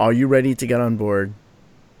 Are you ready to get on board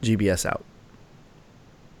GBS out?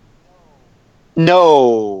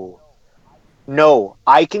 No.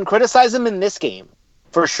 I can criticize them in this game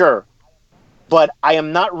for sure. But I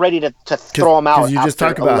am not ready to throw them out. Because you just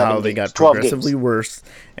talked about how they got progressively games. Worse,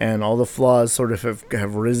 and all the flaws sort of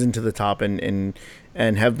have risen to the top and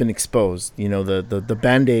have been exposed. You know, the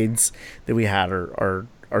Band-Aids that we had are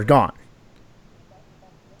gone.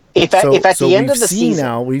 If at the end of the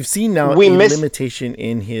season, we've seen now a limitation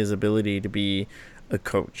in his ability to be a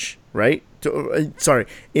coach, right?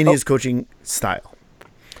 In his coaching style.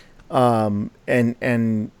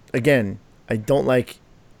 And again, I don't like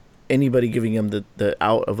anybody giving him the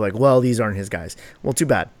out of like, well, these aren't his guys. Well, too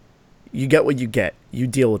bad. You get what you get. You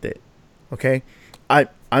deal with it. Okay?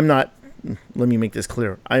 I'm not, let me make this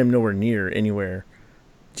clear. I am nowhere near anywhere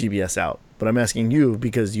GBS out. But I'm asking you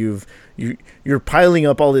because you're piling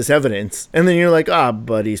up all this evidence and then you're like,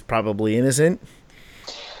 but he's probably innocent.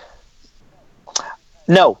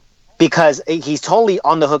 No, because he's totally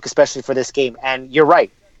on the hook, especially for this game. And you're right.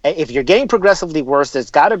 If you're getting progressively worse, there's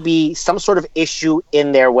got to be some sort of issue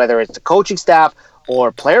in there, whether it's the coaching staff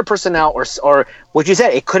or player personnel or what you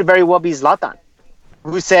said. It could very well be Zlatan,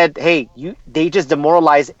 who said, "Hey, they just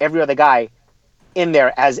demoralized every other guy in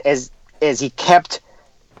there as he kept,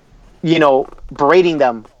 berating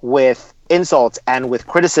them with insults and with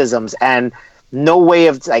criticisms and no way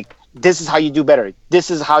of like, this is how you do better. This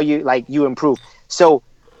is how you improve." So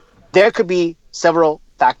there could be several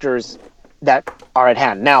factors that are at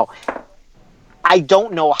hand. Now, I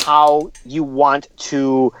don't know how you want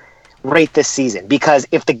to rate this season, because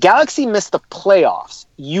if the Galaxy miss the playoffs,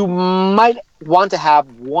 you might want to have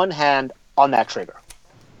one hand on that trigger,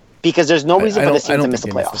 because there's no reason for this team to miss the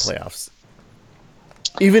playoffs.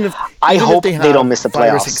 Even if I hope they don't miss the playoffs.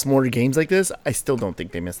 5 or 6 more games like this, I still don't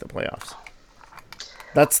think they miss the playoffs.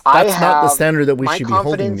 That's not the standard that we should be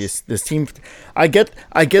holding this team. I get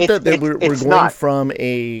that we're going from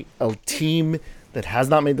a team that has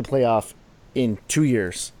not made the playoff in 2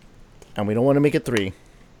 years, and we don't want to make it 3.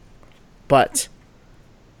 But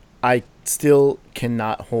I still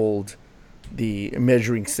cannot hold the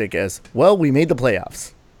measuring stick as, well, we made the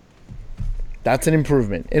playoffs. That's an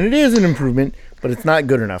improvement, and it is an improvement, but it's not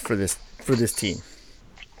good enough for this team.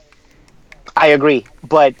 I agree,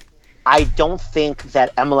 but I don't think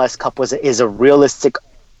that MLS Cup is a realistic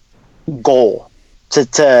goal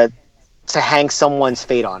to to hang someone's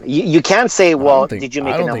fate on. You can't say, well, did you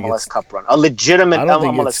make an MLS Cup run? A legitimate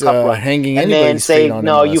MLS Cup run. Hanging and then say,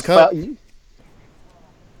 no, you felt.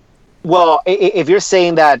 Well, if you're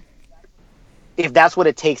saying that, if that's what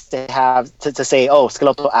it takes to have to say, oh,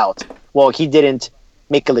 Schelotto out, well, he didn't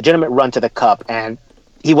make a legitimate run to the Cup, and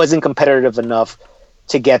he wasn't competitive enough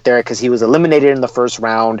to get there because he was eliminated in the first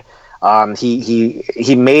round.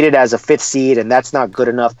 He made it as a 5th seed, and that's not good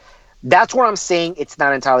enough. That's where I'm saying it's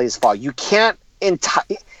not entirely his fault. You can't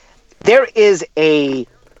there is a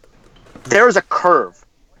curve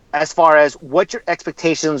as far as what your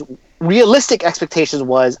realistic expectations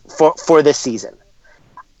was for this season.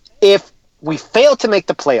 If we fail to make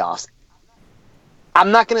the playoffs, I'm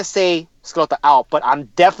not going to say Schelotto out, but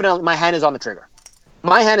my hand is on the trigger.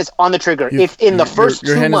 My hand is on the trigger. If in the first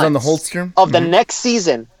 2 months on the holster of the next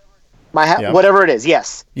season, whatever it is,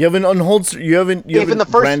 yes. You haven't unholstered. You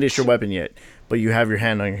haven't brandished your weapon yet, but you have your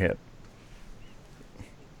hand on your hip.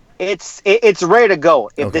 It's ready to go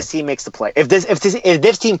if this team makes the play. If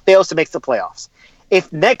this team fails to make the playoffs,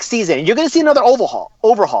 if next season you're going to see another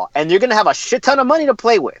overhaul, and you're going to have a shit ton of money to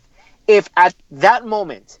play with, if at that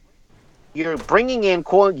moment you're bringing in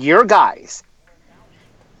your guys,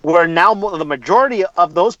 where now the majority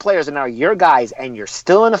of those players are now your guys, and you're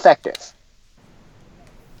still ineffective,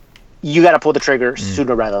 you got to pull the trigger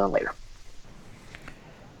sooner rather than later.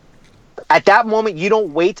 At that moment, you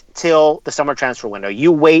don't wait till the summer transfer window.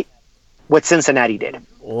 You wait what Cincinnati did.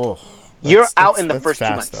 Oh, you're out in the first 2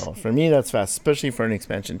 months. Though. For me, that's fast, especially for an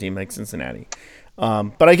expansion team like Cincinnati.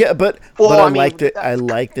 But I like that. I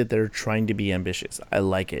like that they're trying to be ambitious. I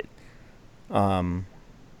like it.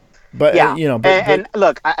 But yeah, and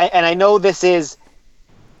look, I know this is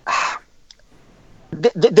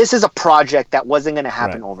this is a project that wasn't going to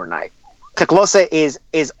happen overnight. Te-Kloese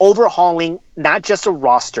is overhauling not just a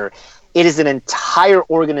roster; it is an entire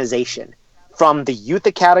organization, from the youth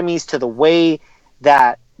academies to the way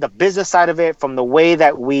that the business side of it, from the way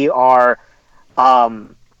that we are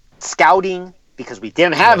scouting, because we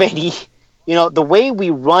didn't have any. The way we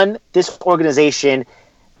run this organization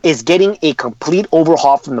is getting a complete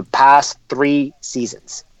overhaul from the past 3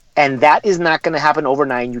 seasons. And that is not going to happen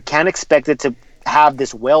overnight. You can't expect it to have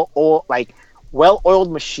this well-oiled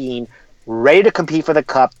machine ready to compete for the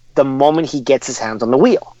Cup the moment he gets his hands on the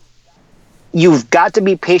wheel. You've got to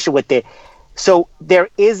be patient with it. So there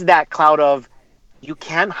is that cloud of, you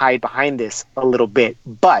can hide behind this a little bit,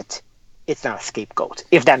 but it's not a scapegoat,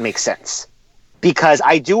 if that makes sense. Because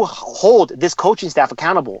I do hold this coaching staff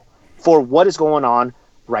accountable for what is going on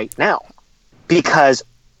right now, because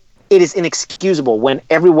it is inexcusable when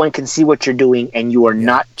everyone can see what you're doing and you are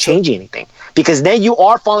not changing anything, because then you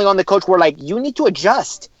are falling on the coach where, like, you need to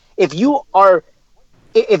adjust. If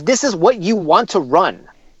this is what you want to run,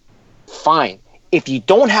 fine. If you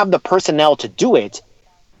don't have the personnel to do it,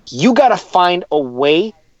 you got to find a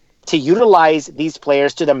way to utilize these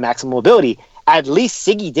players to their maximum ability. At least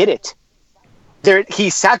Siggy did it. He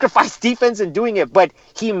sacrificed defense in doing it, but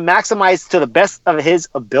he maximized to the best of his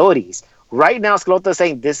abilities. Right now, Schelotto is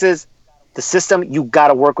saying, this is the system, you got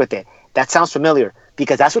to work with it. That sounds familiar,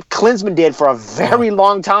 because that's what Klinsmann did for a very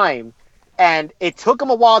long time, and it took him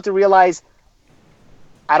a while to realize,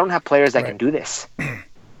 I don't have players that can do this.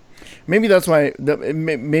 Maybe that's why. Why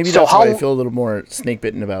I feel a little more snake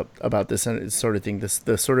bitten about this sort of thing.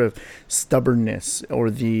 The sort of stubbornness, or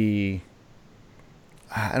the,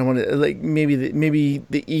 I don't want to, like, maybe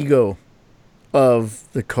the ego of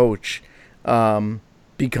the coach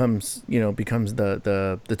becomes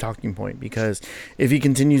the talking point, because if he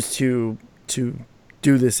continues to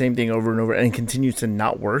do the same thing over and over and continues to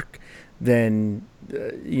not work, then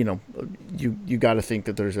you got to think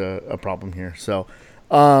that there's a problem here. So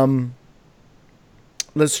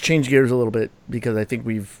let's change gears a little bit, because I think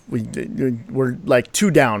we're like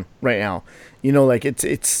 2 down right now. Like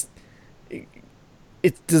it's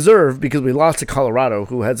deserved, because we lost to Colorado,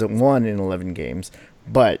 who hasn't won in 11 games.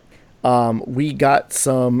 But we got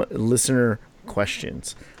some listener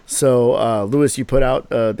questions. So Lewis, you put out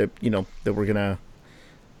that we're gonna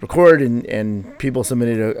record, and people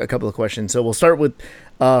submitted a couple of questions. So we'll start with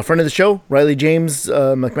friend of the show, Riley James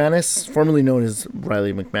McManus, formerly known as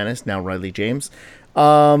Riley McManus, now Riley James.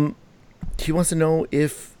 He wants to know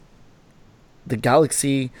if the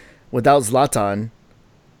Galaxy without Zlatan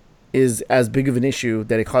is as big of an issue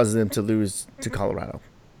that it causes them to lose to Colorado.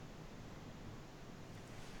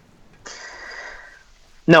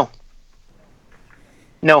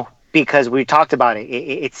 No, because we talked about it.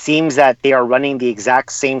 It seems that they are running the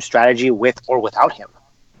exact same strategy with or without him.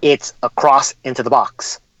 It's a cross into the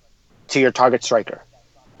box to your target striker.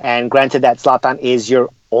 And granted that Zlatan is your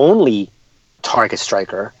only target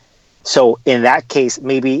striker, So in that case,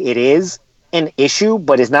 maybe it is an issue,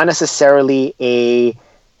 but it's not necessarily a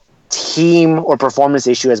team or performance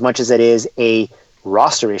issue as much as it is a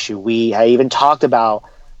roster issue. We have even talked about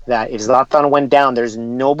that if Zlatan went down, there's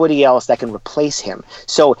nobody else that can replace him.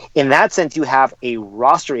 So in that sense, you have a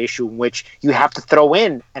roster issue in which you have to throw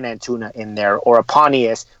in an Antuna in there or a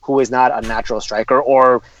Pontius who is not a natural striker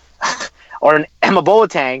or an Emma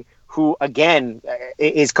Boateng who, again,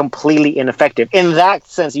 is completely ineffective. In that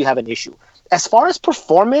sense, you have an issue. As far as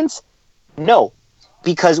performance, no,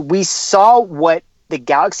 because we saw what the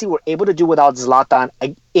Galaxy were able to do without Zlatan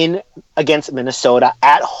against Minnesota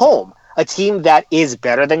at home, a team that is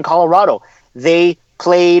better than Colorado. They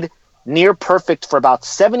played near perfect for about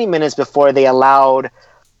 70 minutes before they allowed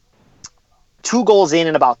 2 goals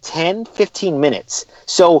in about 10, 15 minutes.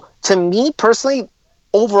 So to me personally,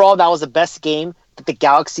 overall, that was the best game that the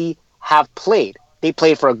Galaxy have played. They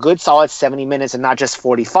played for a good solid 70 minutes and not just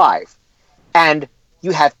 45. And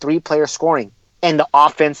you had 3 players scoring, and the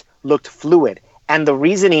offense looked fluid. And the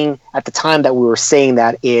reasoning at the time that we were saying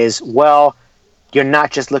that is, well, you're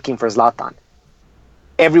not just looking for Zlatan.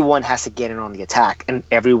 Everyone has to get in on the attack, and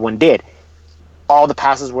everyone did. All the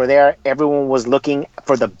passes were there. Everyone was looking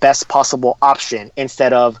for the best possible option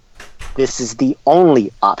instead of this is the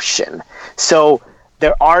only option. So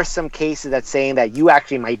there are some cases that saying that you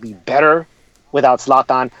actually might be better without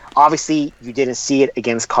Zlatan. Obviously, you didn't see it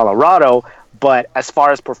against Colorado, but as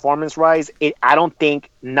far as performance-wise, I don't think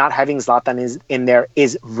not having Zlatan in there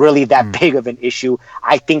is really that big of an issue.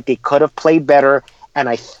 I think they could have played better, and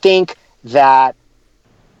I think that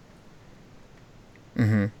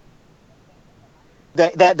the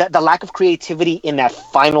lack of creativity in that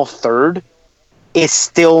final third is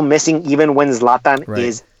still missing even when Zlatan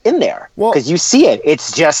is in there. Because you see it.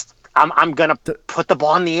 It's just, I'm going to put the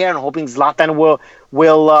ball in the air and hoping Zlatan will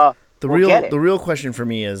get it. The real question for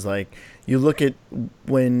me is, like, you look at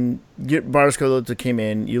when Boris Carlota came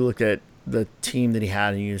in, you look at the team that he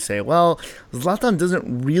had, and you say, well, Zlatan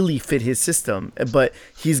doesn't really fit his system, but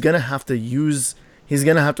he's gonna have to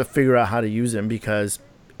figure out how to use him because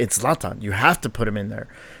it's Zlatan. You have to put him in there,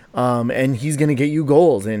 and he's gonna get you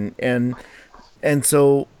goals, and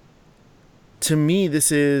so to me,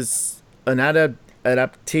 this is an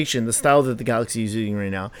adaptation. The style that the Galaxy is using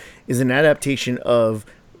right now is an adaptation of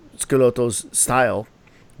Schelotto's style,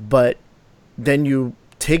 but then you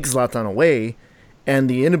take Zlatan away, and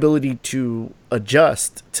the inability to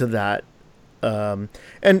adjust to that. And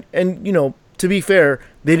you know, to be fair,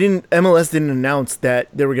 MLS didn't announce that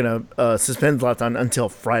they were gonna suspend Zlatan until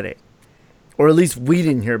Friday, or at least we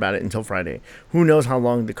didn't hear about it until Friday. Who knows how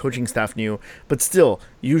long the coaching staff knew? But still,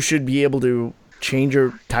 you should be able to change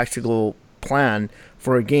your tactical plan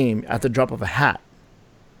for a game at the drop of a hat.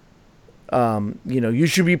 You know, you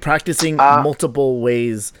should be practicing multiple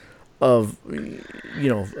ways of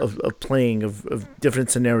playing of different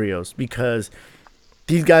scenarios, because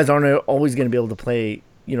these guys aren't always going to be able to play,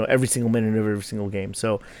 you know, every single minute of every single game.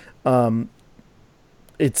 So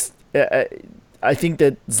it's I think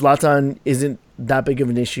that Zlatan isn't that big of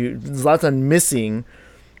an issue. Zlatan missing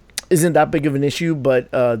isn't that big of an issue, but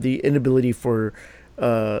the inability for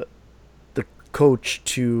the coach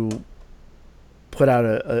to put out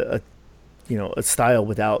a style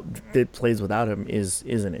that plays without him is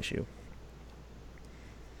an issue.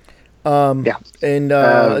 And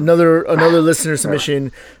another listener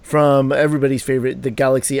submission from everybody's favorite, the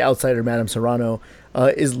Galaxy outsider, Madame Serrano.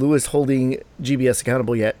 Is Lewis holding GBS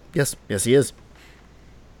accountable yet? Yes, he is.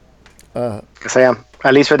 Yes, I am.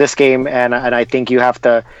 At least for this game, and I think you have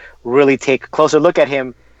to really take a closer look at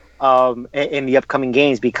him in the upcoming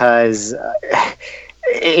games, because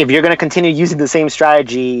if you're going to continue using the same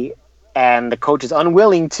strategy and the coach is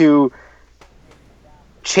unwilling to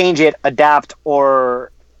change it, adapt,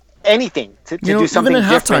 or anything to do something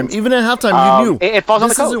different. Even at halftime, you knew it falls on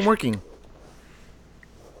the coach. This isn't working.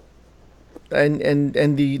 And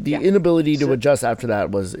the inability to adjust after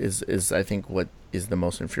that is I think what is the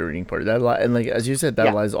most infuriating part of that. And like as you said,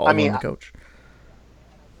 that lies all on the coach.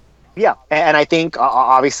 Yeah, and I think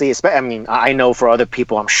obviously, I know for other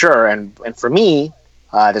people, I'm sure, and for me,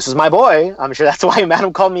 this was my boy. I'm sure that's why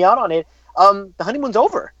Madam called me out on it. The honeymoon's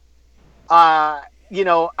over.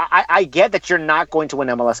 I get that you're not going to win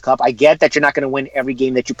MLS Cup. I get that you're not going to win every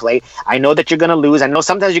game that you play. I know that you're going to lose. I know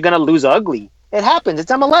sometimes you're going to lose ugly. It happens.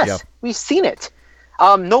 It's MLS. Yeah. We've seen it.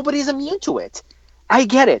 Nobody's immune to it. I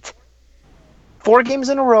get it. 4 games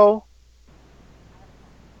in a row.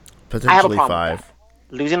 Potentially I have a problem 5. with that.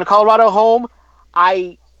 Losing to Colorado home,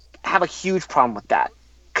 I have a huge problem with that.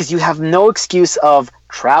 Because you have no excuse of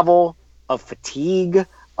travel, of fatigue,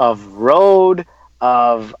 of road,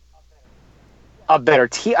 of a better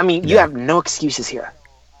team. I mean, you Yeah. have no excuses here.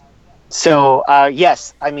 So,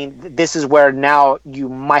 yes, I mean, this is where now you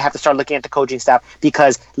might have to start looking at the coaching staff,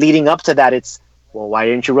 because leading up to that, it's, well, why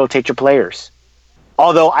didn't you rotate your players?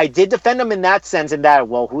 Although I did defend them in that sense, in that,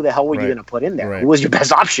 well, who the hell were you Right. going to put in there? Right. Who was your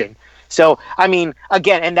best option? So, I mean,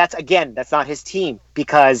 that's not his team,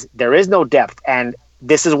 because there is no depth. And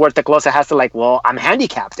this is where Teclosa has to, like, well, I'm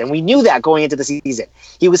handicapped. And we knew that going into the season.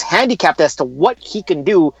 He was handicapped as to what he can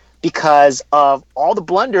do because of all the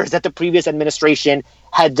blunders that the previous administration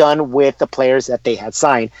had done with the players that they had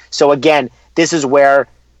signed. So, again, this is where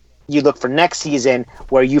you look for next season,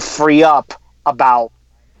 where you free up about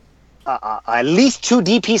at least 2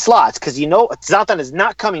 DP slots, because Zlatan is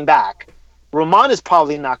not coming back. Roman is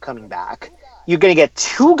probably not coming back. You're going to get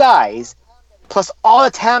 2 guys plus all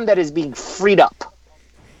the time that is being freed up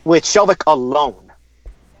with Shelvik alone.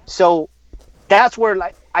 So that's where,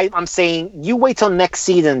 like, I'm saying, you wait till next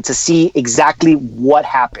season to see exactly what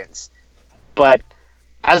happens. But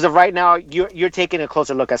as of right now, you're taking a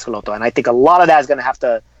closer look at Schelotto, and I think a lot of that is going to have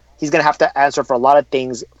to. He's going to have to answer for a lot of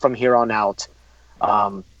things from here on out.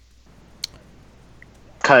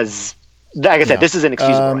 Because, like I said, this is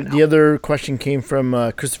inexcusable right now. The other question came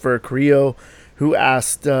from Christopher Carrillo, who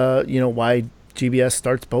asked, why GBS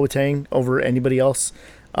starts Boateng over anybody else.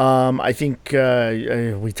 I think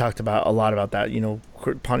we talked about a lot about that.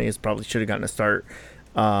 Pontius probably should have gotten a start.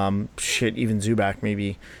 Even Zubac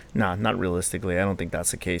maybe. Nah, not realistically. I don't think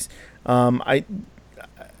that's the case. I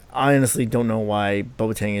honestly don't know why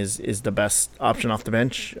Boateng is the best option off the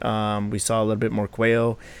bench. We saw a little bit more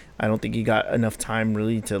Cuello. I don't think he got enough time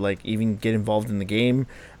really to like even get involved in the game.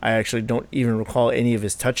 I actually don't even recall any of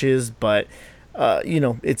his touches, but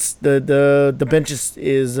it's the bench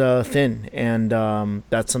is thin, and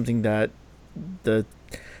that's something that the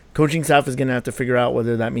coaching staff is going to have to figure out,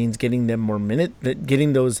 whether that means getting them more minutes,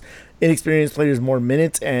 getting those inexperienced players more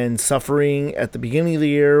minutes and suffering at the beginning of the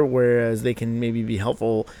year, whereas they can maybe be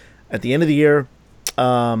helpful at the end of the year.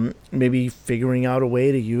 Maybe figuring out a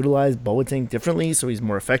way to utilize Boateng differently so he's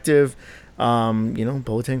more effective.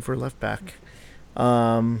 Boateng for left back.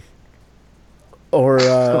 Oh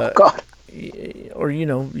God. Or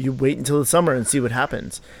you wait until the summer and see what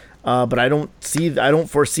happens. But I don't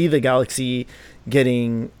foresee the Galaxy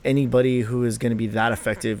getting anybody who is going to be that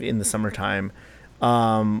effective in the summertime.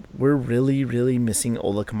 We're really, really missing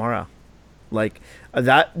Ola Kamara. Like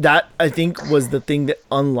that I think was the thing that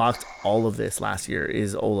unlocked all of this last year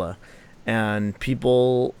is Ola. And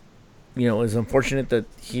people, it's unfortunate that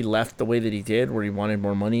he left the way that he did, where he wanted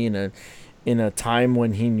more money in a time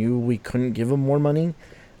when he knew we couldn't give him more money.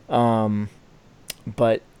 But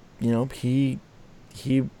we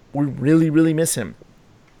really, really miss him.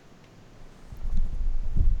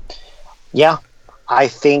 Yeah, I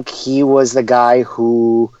think he was the guy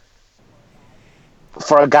who,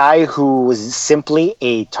 for a guy who was simply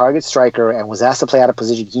a target striker and was asked to play out of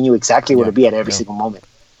position, he knew exactly where to be at every single moment.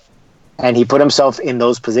 And he put himself in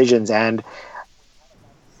those positions. And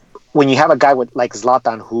when you have a guy like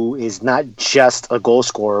Zlatan, who is not just a goal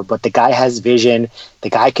scorer, but the guy has vision, the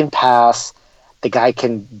guy can pass, the guy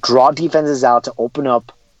can draw defenses out to open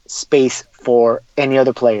up space for any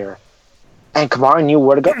other player. And Kamara knew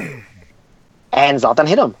where to go. And Zlatan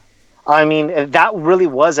hit him. I mean, that really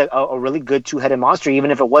was a really good two-headed monster, even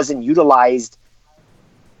if it wasn't utilized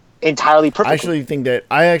entirely perfectly. I actually think that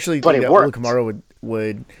Ola Kamara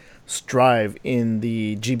would strive in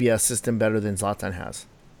the GBS system better than Zlatan has.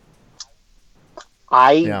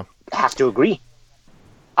 I have to agree.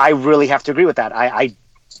 I really have to agree with that.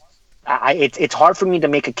 It's hard for me to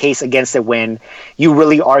make a case against it when you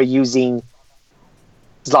really are using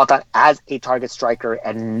Zlatan as a target striker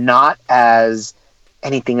and not as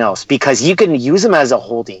anything else, because you can use him as a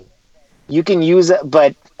holding. You can use it,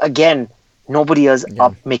 but again, nobody is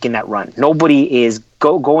up making that run. Nobody is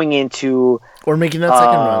going into or making that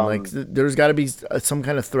second run. Like there's got to be some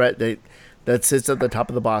kind of threat that sits at the top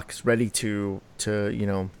of the box, ready to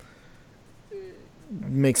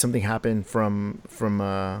make something happen from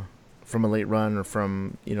a late run or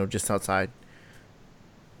from just outside.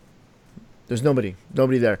 There's nobody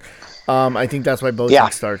there. I think that's why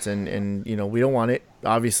Boateng starts, and we don't want it.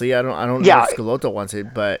 Obviously, I don't know if Schelotto wants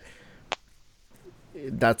it, but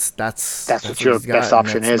that's what your best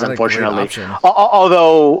option is, unfortunately. Option.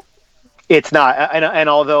 Although it's not, and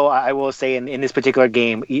although I will say in this particular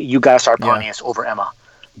game, you got to start Pontius over Emma.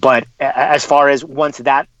 But as far as once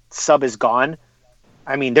that sub is gone,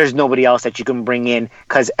 I mean, there's nobody else that you can bring in,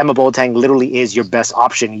 because Emma Boateng literally is your best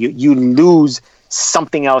option. You lose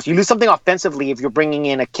something else. You lose something offensively if you're bringing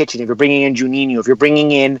in a Kitchen, if you're bringing in Juninho, if you're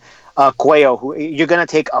bringing in Cuello, who you're going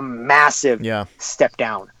to take a massive step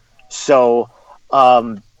down. So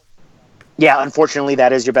Yeah, unfortunately,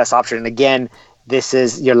 that is your best option. And again, this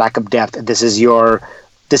is your lack of depth. This is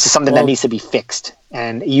something that needs to be fixed,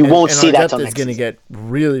 and you won't And see our that depth till is next going to season. get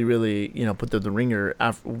really, really, put to the ringer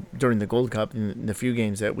during the Gold Cup in the few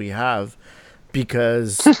games that we have,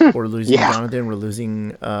 because we're losing Yeah, Jonathan, we're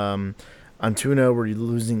losing Antuna, we're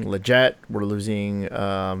losing Leggett, we're losing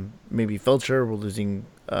maybe Felcher, we're losing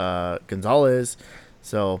Gonzalez.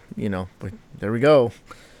 So there we go.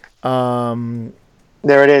 Um,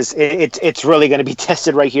 there it is. It's really going to be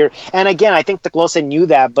tested right here. And again, I think Teclosa knew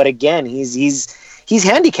that, but again, he's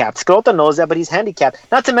handicapped. Scrota knows that, but he's handicapped.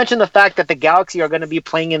 Not to mention the fact that the Galaxy are going to be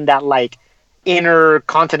playing in that like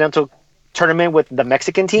intercontinental tournament with the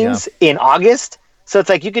Mexican yeah. teams in August. So it's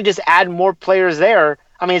like you could just add more players there.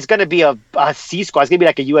 I mean, it's going to be a C squad. It's going to be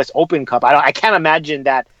like a U.S. Open Cup. I can't imagine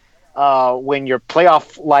that when your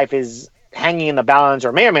playoff life is hanging in the balance,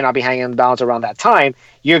 or may not be hanging in the balance around that time,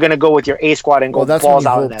 you're going to go with your A squad and Well, go that's when balls you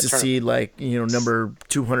out in hope that to tournament. see number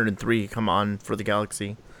 203 come on for the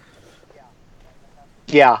Galaxy.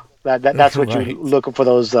 Yeah, that's what you Right. look for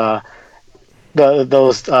those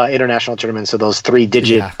international tournaments. So those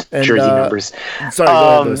 3-digit Yeah. And jersey numbers. sorry, go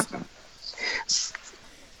ahead, Um, Lewis.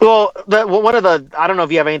 well, one of the I don't know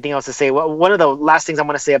if you have anything else to say. One of the last things I'm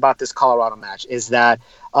going to say about this Colorado match is that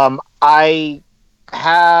I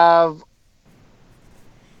have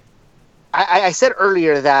I said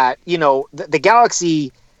earlier that the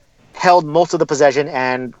Galaxy held most of the possession,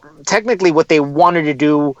 and technically what they wanted to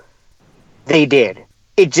do, they did.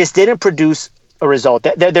 It just didn't produce a result.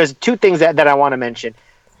 There's two things that I want to mention.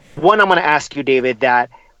 One, I'm going to ask you, David, that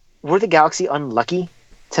were the Galaxy unlucky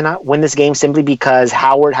to not win this game simply because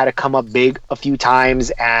Howard had to come up big a few times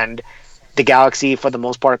and the Galaxy, for the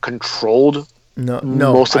most part, controlled No,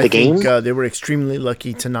 no. most of I the game? think they were extremely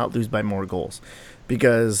lucky to not lose by more goals,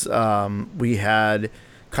 because we had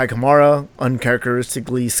Kai Kamara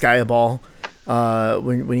uncharacteristically sky a ball.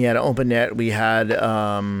 When he had an open net, we had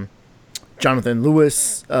Jonathan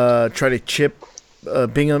Lewis try to chip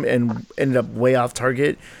Bingham and ended up way off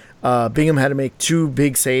target. Bingham had to make two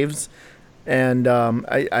big saves, and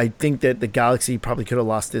I think that the Galaxy probably could have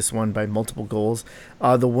lost this one by multiple goals.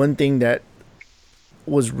 The one thing that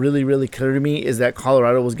was really, really clear to me is that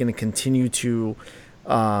Colorado was going to continue to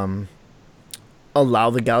allow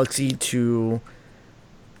the Galaxy to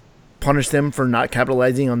punish them for not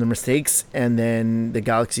capitalizing on their mistakes, and then the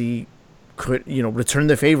Galaxy could, return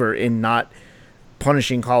the favor in not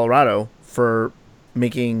punishing Colorado for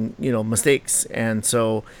making, mistakes. And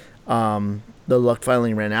so the luck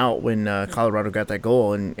finally ran out when Colorado got that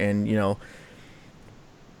goal, and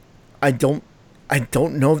I don't I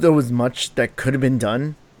don't know if there was much that could have been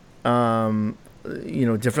done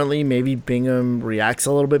differently. Maybe Bingham reacts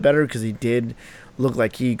a little bit better, because he did look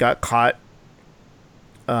like he got caught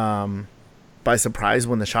by surprise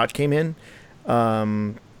when the shot came in.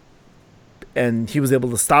 And he was able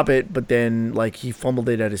to stop it, but then like he fumbled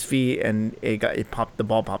it at his feet, and the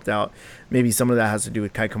ball popped out. Maybe some of that has to do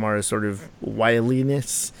with Kai Kamara's sort of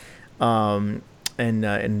wiliness, and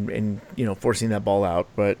forcing that ball out.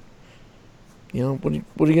 But what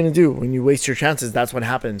are you gonna do when you waste your chances? That's what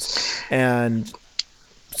happens. And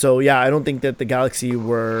so yeah, I don't think that the Galaxy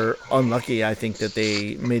were unlucky. I think that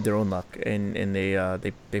they made their own luck, and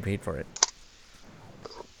they paid for it.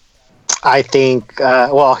 I think,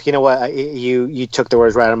 well, you know what? You took the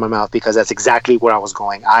words right out of my mouth, because that's exactly where I was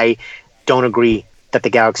going. I don't agree that the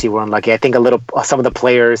Galaxy were unlucky. I think some of the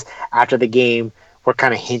players after the game were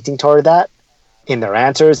kind of hinting toward that in their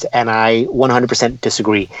answers, and I 100%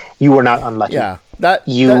 disagree. You were not unlucky. Yeah, that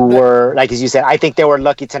You that that were, like as you said, I think they were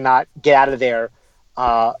lucky to not get out of there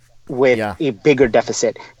with yeah. a bigger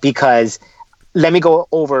deficit, because let me go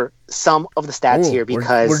over some of the stats Oh, here, we're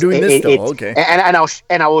because doing this still. it's Okay.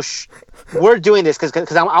 we're doing this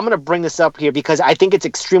because I'm going to bring this up here because I think it's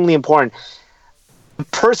extremely important.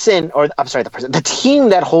 The team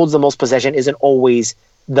that holds the most possession isn't always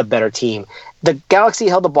the better team. The Galaxy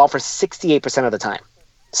held the ball for 68% of the time.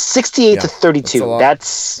 68 Yeah, to that's a 32. lot.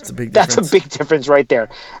 That's a big That's a difference. big difference right there.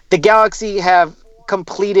 The Galaxy have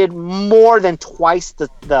completed more than twice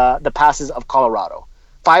the passes of Colorado.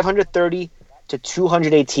 530 to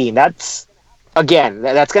 218. That's going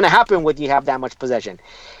to happen when you have that much possession.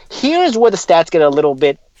 Here's where the stats get a little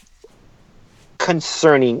bit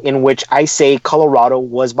concerning, in which I say Colorado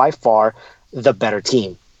was by far the better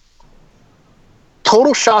team.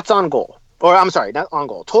 Total shots on goal. Or I'm sorry, not on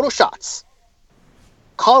goal. Total shots.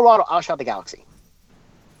 Colorado outshot the Galaxy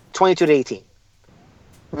 22 to 18.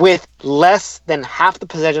 With less than half the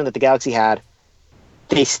possession that the Galaxy had,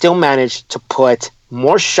 they still managed to put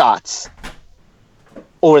more shots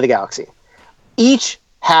over the Galaxy. Each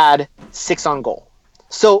had 6 on goal.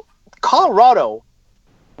 So Colorado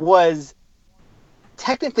was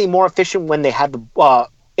technically more efficient when they had the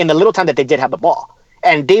in the little time that they did have the ball.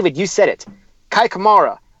 And David, you said it. Kai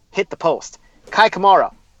Kamara hit the post. Kai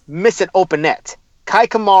Kamara missed an open net. Kai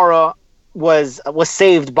Kamara was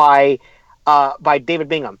saved by David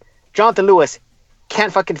Bingham. Jonathan Lewis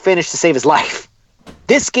can't fucking finish to save his life.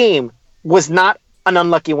 This game was not an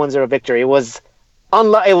unlucky 1-0 victory. It was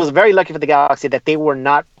very lucky for the Galaxy that they were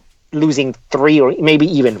not losing 3 or maybe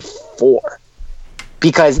even 4,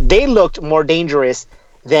 because they looked more dangerous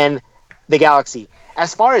than the Galaxy.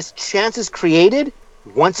 As far as chances created,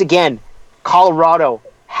 once again, Colorado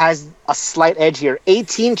has a slight edge here.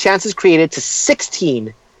 18 chances created to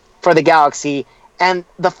 16 for the Galaxy. And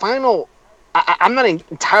the final, I'm not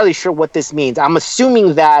entirely sure what this means. I'm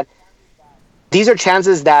assuming that these are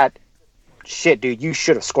chances that, shit, dude, you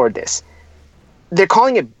should have scored this. They're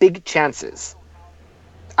calling it big chances.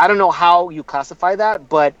 I don't know how you classify that,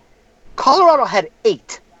 but Colorado had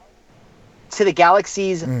 8 to the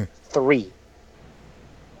Galaxy's 3.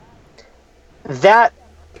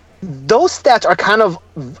 Those stats are kind of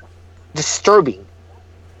disturbing,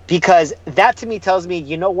 because that to me tells me,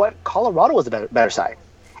 you know what, Colorado was a better side.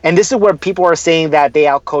 And this is where people are saying that they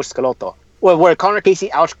outcoached Schelotto. Well, where Connor Casey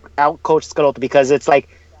outcoached Schelotto, because it's like,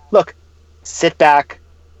 look, sit back.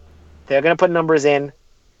 They're going to put numbers in.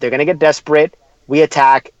 They're going to get desperate. We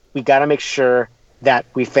attack. We got to make sure that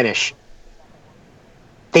we finish.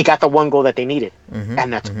 They got the 1 goal that they needed,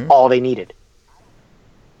 and that's all they needed.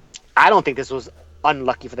 I don't think this was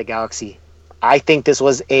unlucky for the Galaxy. I think this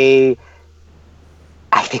was a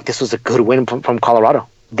good win from Colorado.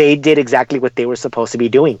 They did exactly what they were supposed to be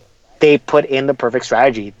doing. They put in the perfect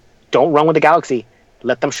strategy. Don't run with the Galaxy.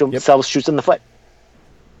 Let them shoot themselves shoot in the foot.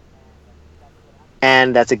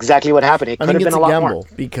 And that's exactly what happened. It could have been a lot more.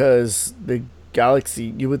 Because the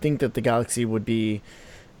Galaxy, you would think that the Galaxy would be,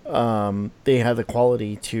 they had the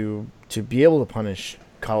quality to be able to punish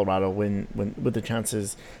Colorado when with the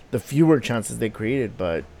chances, the fewer chances they created,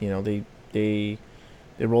 but you know they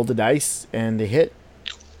rolled the dice and they hit.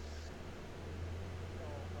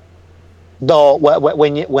 Though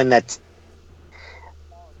when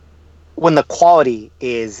the quality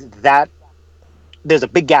is that, there's a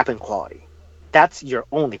big gap in quality. That's your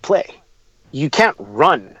only play. You can't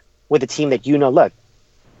run with a team that look,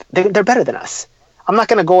 they're better than us. I'm not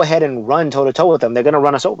going to go ahead and run toe-to-toe with them. They're going to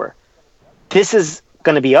run us over. This is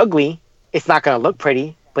going to be ugly. It's not going to look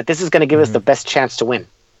pretty, but this is going to give us the best chance to win.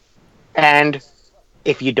 And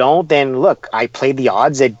if you don't, then look, I played the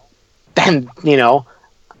odds, and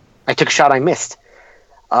I took a shot I missed.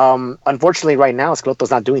 Unfortunately, right now,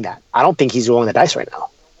 Schelotto's not doing that. I don't think he's rolling the dice right now.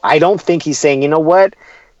 I don't think he's saying, you know what?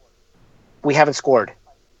 We haven't scored.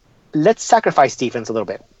 Let's sacrifice defense a little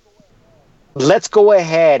bit. Let's go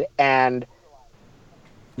ahead and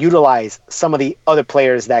utilize some of the other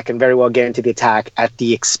players that can very well get into the attack at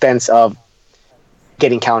the expense of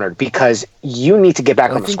getting countered, because you need to get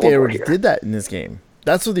back on the scoreboard. I think they already here. did that in this game.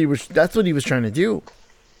 That's what he was trying to do.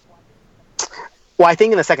 Well, I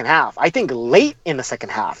think in the second half. I think late in the second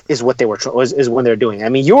half is what they were is when they're doing. I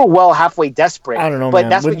mean, you were well halfway desperate. I don't know, but man.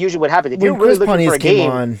 that's usually what happens. If you're really looking for a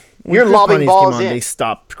game, you're lobbing balls in. They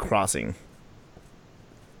stopped crossing.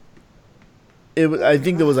 I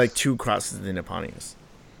think there was like 2 crosses in Pontius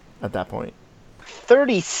at that point.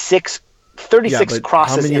 36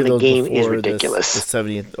 crosses in the game is ridiculous. The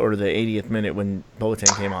 70th or the 80th minute when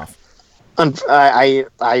Boateng came off. I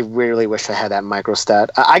really wish I had that microstat.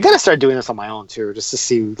 I got to start doing this on my own too, just to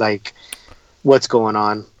see like what's going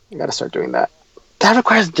on. I got to start doing that. That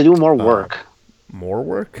requires to do more work. More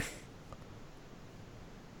work?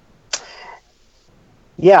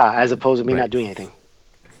 Yeah, as opposed to me not doing anything.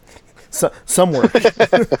 So, some work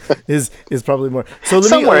is probably more. So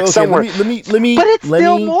let me but it's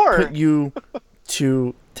still more. Put you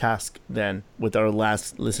to task then with our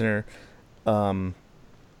last listener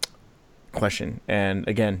question. And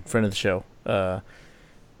again, friend of the show,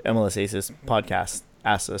 MLS Aces podcast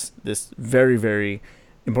asked us this very, very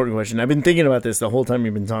important question. I've been thinking about this the whole time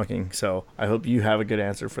you've been talking, so I hope you have a good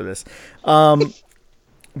answer for this.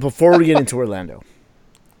 Before we get into Orlando,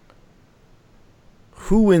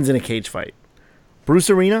 who wins in a cage fight? Bruce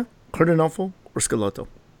Arena, Curt Onalfo, or Schelotto?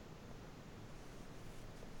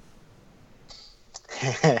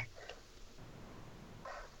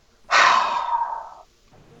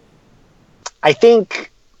 I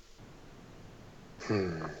think.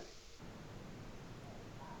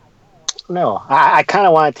 No, I kind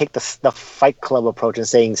of want to take the Fight Club approach and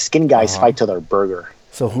saying skin guys fight to their burger.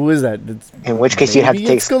 So who is that? In which case you'd have to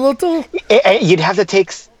take Schelotto. You'd have to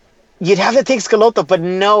take Schelotto, but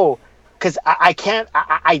no, because I can't.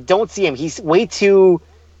 I don't see him. He's way too.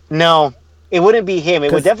 No, it wouldn't be him.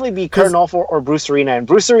 It would definitely be Kurt Nolfo or Bruce Arena, and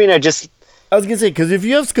Bruce Arena just. I was gonna say, because if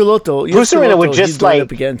you have Schelotto, Bruce Arena would just he's going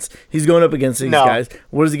up against these guys.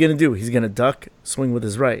 What is he gonna do? He's gonna duck, swing with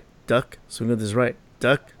his right, duck, swing with his right,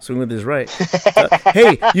 duck, swing with his right.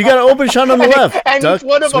 Hey, you got an open shot on the left. And duck,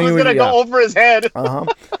 one of them is gonna go over his head.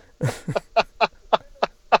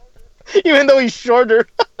 Even though he's shorter.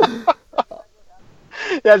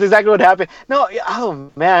 That's exactly what happened. No,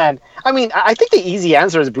 oh man. I mean, I think the easy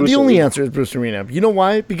answer is Bruce. The only Arena. answer is Bruce Arena. You know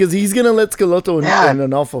why? Because he's gonna let Schelotto and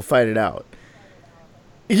Onalfo fight it out.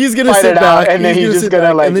 He's gonna sit back, and then he's just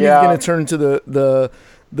gonna he's gonna turn to the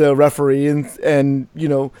referee and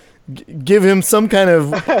give him some kind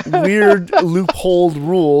of weird loophole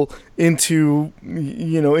rule into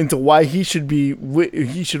why he should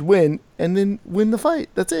win, and then win the fight.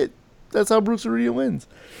 That's it. That's how Bruce Arena wins.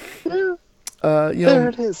 Yeah. There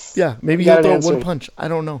it is. Yeah, maybe he'll throw one punch. I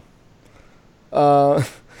don't know.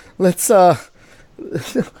 Let's talk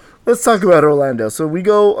about Orlando. So we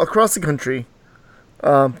go across the country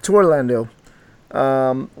to Orlando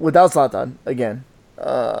without Zlatan again.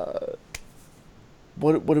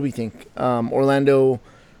 What do we think? Orlando,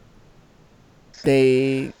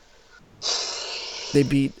 they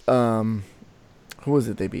beat who was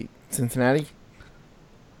it? They beat Cincinnati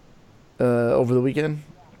over the weekend.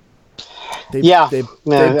 They put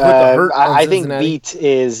the hurt on I think beat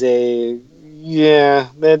is a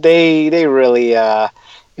they really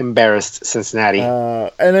embarrassed Cincinnati.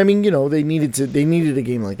 And I mean, they needed a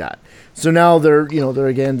game like that. So now they're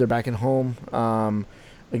back at home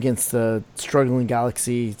against the struggling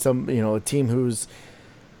Galaxy, a team who's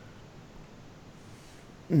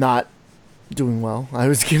not doing well. I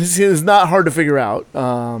was going to say it's not hard to figure out.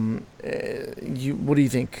 What do you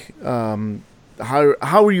think?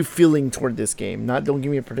 How are you feeling toward this game? Don't give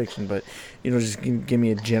me a prediction, but just give me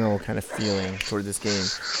a general kind of feeling toward this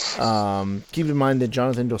game. Keep in mind that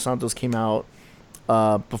Jonathan Dos Santos came out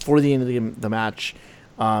before the end of the match,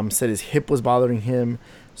 said his hip was bothering him,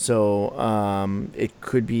 so it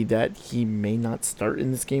could be that he may not start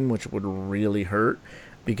in this game, which would really hurt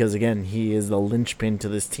because again he is the linchpin to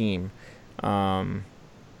this team. What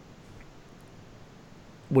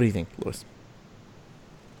do you think, Louis?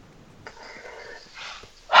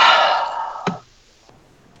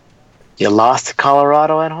 You lost to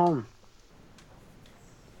Colorado at home.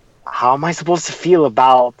 How am I supposed to feel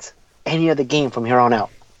about any other game from here on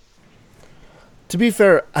out? To be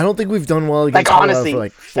fair, I don't think we've done well against Colorado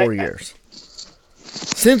for 4 years.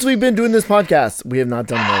 Since we've been doing this podcast, we have not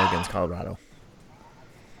done well against Colorado.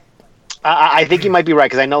 I think you might be right,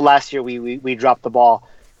 because I know last year we dropped the ball.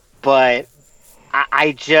 But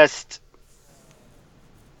I just...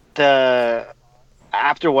 After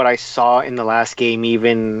what I saw in the last game,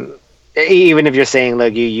 even if you're saying,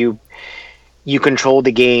 look, you control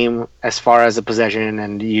the game as far as the possession,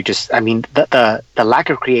 and you just, I mean, the lack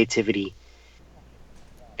of creativity,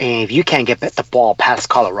 and if you can't get the ball past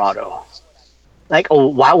Colorado,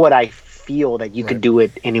 why would I feel that you could do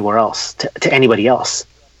it anywhere else, to anybody else?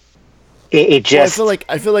 It just... Well,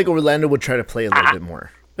 I feel like Orlando would try to play a little bit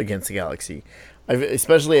more against the Galaxy,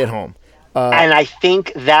 especially at home. And I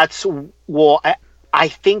think that's... I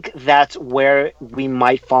think that's where we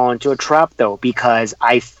might fall into a trap, though, because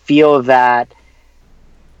I feel that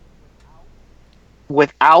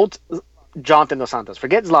without Jonathan Dos Santos,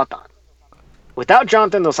 forget Zlatan, without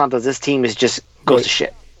Jonathan Dos Santos, this team goes to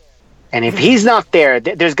shit. And if he's not there,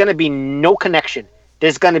 there's going to be no connection.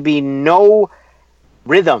 There's going to be no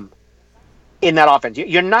rhythm in that offense.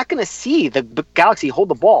 You're not going to see the Galaxy hold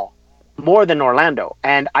the ball more than Orlando.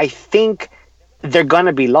 And I think... they're going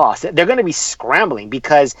to be lost. They're going to be scrambling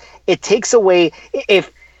because it takes away...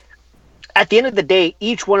 If at the end of the day,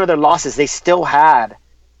 each one of their losses, they still had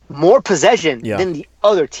more possession than the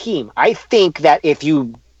other team. I think that if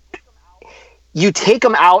you take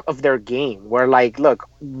them out of their game, where look,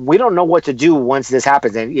 we don't know what to do once this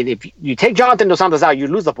happens. And if you take Jonathan Dos Santos out, you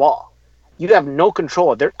lose the ball. You have no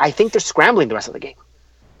control. I think they're scrambling the rest of the game.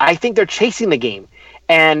 I think they're chasing the game.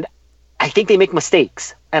 And I think they make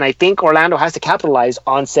mistakes. And I think Orlando has to capitalize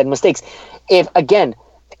on said mistakes. If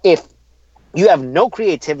you have no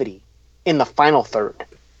creativity in the final third,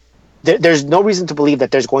 there's no reason to believe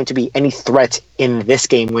that there's going to be any threat in this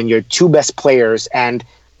game when your two best players and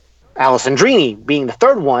Alessandrini being the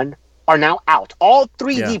third one are now out. All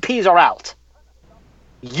three DPs are out.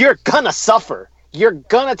 You're going to suffer. You're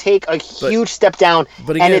going to take a huge step down,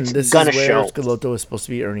 and it's going to show. Schelotto is supposed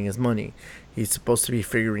to be earning his money. He's supposed to be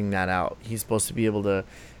figuring that out. He's supposed to be able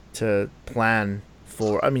to plan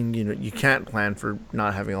for. I mean, you can't plan for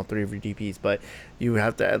not having all three of your DPS, but you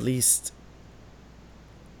have to at least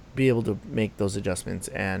be able to make those adjustments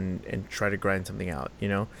and try to grind something out.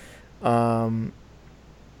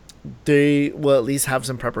 They will at least have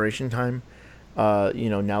some preparation time.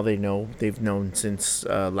 Now they've known since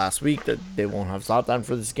last week that they won't have Zlatan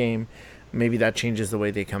for this game. Maybe that changes the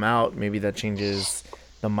way they come out. Maybe that changes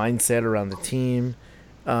the mindset around the team.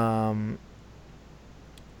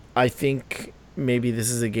 I think maybe this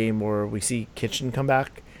is a game where we see Kitchen come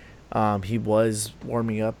back. He was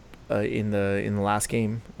warming up in the last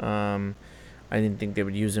game. I didn't think they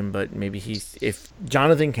would use him, but maybe if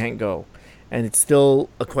Jonathan can't go, and it's still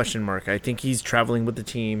a question mark. I think he's traveling with the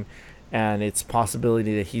team, and it's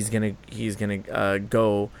possibility that he's gonna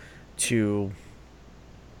go to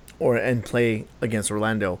and play against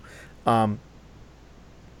Orlando.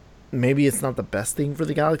 Maybe it's not the best thing for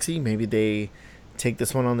the Galaxy. Maybe they take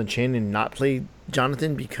this one on the chin and not play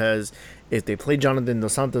Jonathan, because if they play Jonathan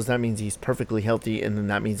Dos Santos, that means he's perfectly healthy, and then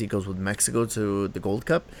that means he goes with Mexico to the Gold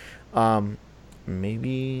Cup.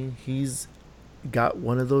 Maybe he's got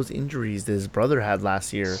one of those injuries that his brother had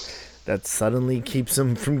last year that suddenly keeps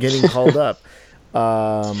him from getting called up.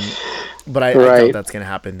 But I doubt that's going to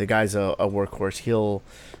happen. The guy's a workhorse. He'll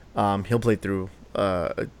play through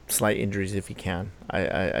slight injuries if he can.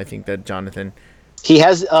 I think that Jonathan, he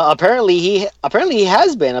has apparently he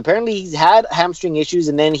has been. Apparently he's had hamstring issues,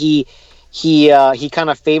 and then he kind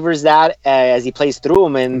of favors that as he plays through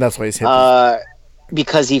them, and that's why he's hip.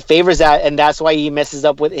 Because he favors that, and that's why he messes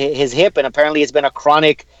up with his hip, and apparently it's been a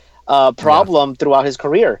chronic problem throughout his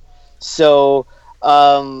career. So,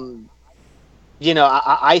 I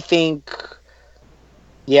think,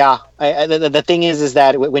 the thing is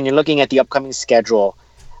that when you're looking at the upcoming schedule,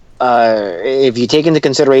 if you take into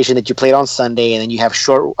consideration that you played on Sunday and then you have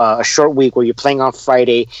a short week where you're playing on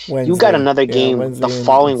Friday, you got another game the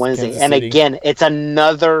following Wednesday, and again, it's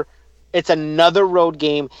another road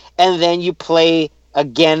game, and then you play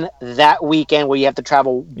again that weekend where you have to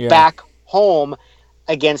travel back home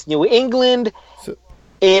against New England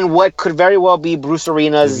in what could very well be Bruce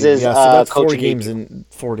Arenas' so that's coaching 4 games in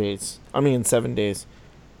 4 days. I mean, in 7 days.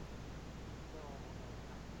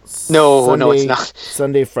 No, it's not.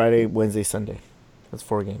 Sunday, Friday, Wednesday, Sunday. That's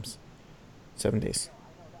 4 games. 7 days.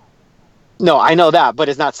 No, I know that, but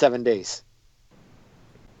it's not 7 days.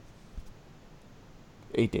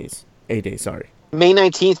 8 days. 8 days, sorry. May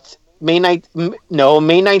 19th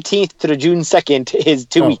through June 2nd is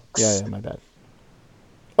 2 weeks. Yeah, my bad.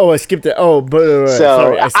 Oh, I skipped it. Oh, but so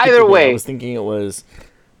sorry, I skipped either it. way, I was thinking it was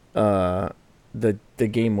the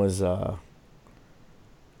game was I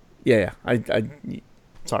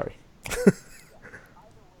sorry.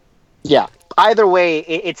 Yeah. Either way,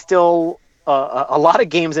 it's still a lot of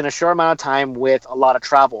games in a short amount of time with a lot of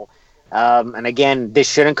travel. And again, this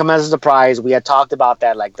shouldn't come as a surprise. We had talked about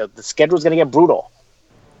that. Like the schedule is going to get brutal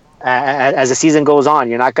as the season goes on.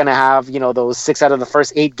 You're not going to have those 6 out of the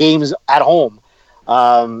first 8 games at home.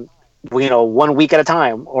 1 week at a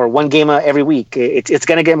time or 1 game every week. It's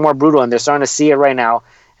going to get more brutal, and they're starting to see it right now.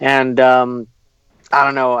 And I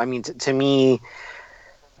don't know. I mean, to me,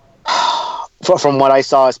 from what I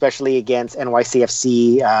saw, especially against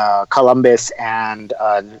NYCFC, Columbus, and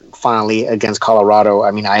finally against Colorado,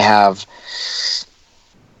 I mean, I have.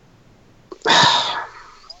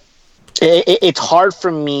 It's hard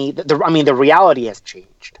for me. The reality has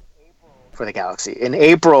changed for the Galaxy. In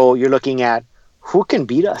April, you're looking at who can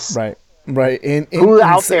beat us. Right. Who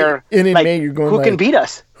out there? And in May, you're going who can beat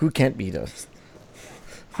us? Who can't beat us?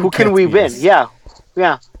 Who can we win? Yeah,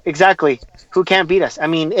 exactly. Who can't beat us? I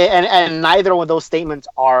mean, and neither of those statements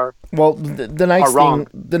are the nice wrong.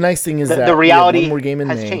 thing. The nice thing is that the reality we have one more game in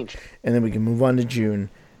has May, changed, and then we can move on to June,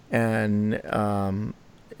 and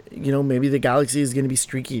maybe the Galaxy is going to be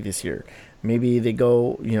streaky this year. Maybe they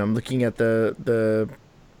go. I'm looking at the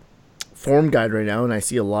form guide right now, and I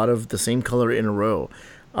see a lot of the same color in a row.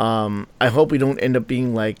 I hope we don't end up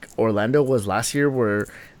being like Orlando was last year, where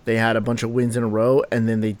they had a bunch of wins in a row and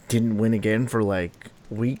then they didn't win again for like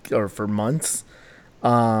week or for months.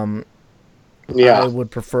 I would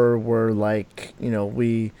prefer where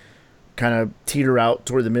we kind of teeter out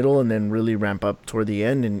toward the middle and then really ramp up toward the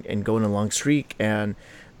end and go in a long streak. And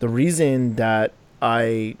the reason that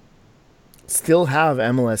I still have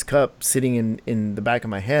MLS Cup sitting in the back of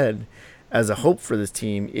my head as a hope for this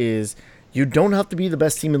team is you don't have to be the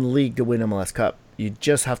best team in the league to win MLS Cup. You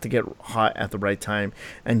just have to get hot at the right time.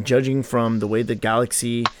 And judging from the way the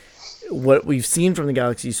Galaxy, what we've seen from the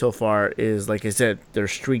Galaxy so far is, like I said, they're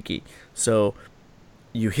streaky. So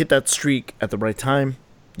you hit that streak at the right time,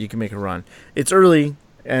 you can make a run. It's early,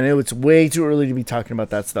 And it's way too early to be talking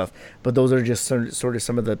about that stuff. But those are just sort of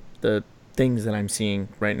some of the things that I'm seeing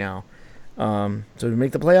right now. So if we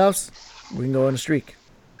make the playoffs, we can go on a streak.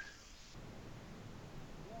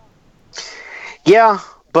 Yeah,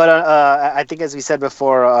 but I think as we said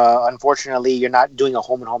before, unfortunately, you're not doing a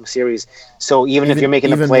home and home series. So even if you're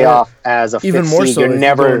making the playoff as a even fifth more seed, so, you're if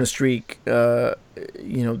never you go on a streak.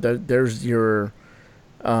 There's your,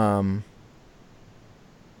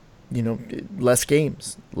 less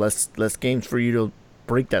games for you to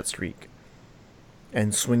break that streak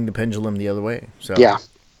and swing the pendulum the other way. So yeah,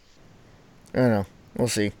 I don't know. We'll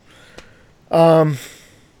see. I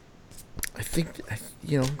think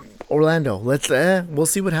Orlando. We'll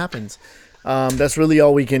see what happens. That's really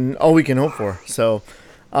all we can hope for. So,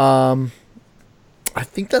 I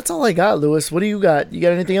think that's all I got, Lewis. What do you got? You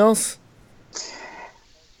got anything else?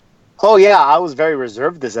 Oh yeah, I was very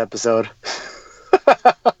reserved this episode.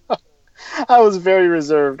 I was very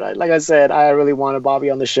reserved. Like I said, I really wanted Bobby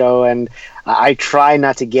on the show, and I try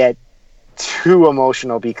not to get too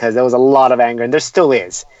emotional because there was a lot of anger, and there still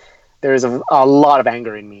is. There is a lot of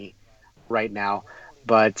anger in me right now.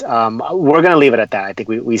 But we're going to leave it at that. I think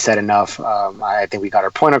we said enough. I think we got our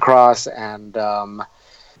point across. And,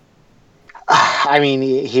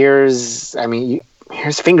 here's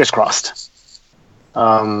fingers crossed.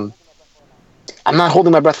 I'm not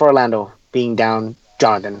holding my breath for Orlando being down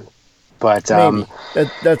Jonathan. But maybe.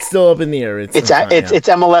 That's still up in the air. It's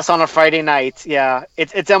MLS on a Friday night. Yeah,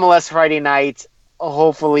 it's MLS Friday night.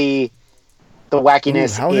 Hopefully the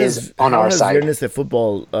wackiness is on our side. How has Viernes de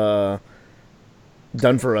Football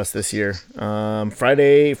done for us this year?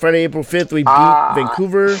 Friday, April 5th, we beat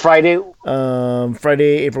Vancouver. Friday,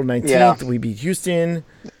 April 19th, we beat Houston.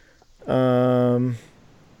 And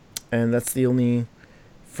that's the only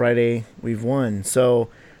Friday we've won. So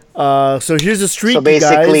here's a streak. So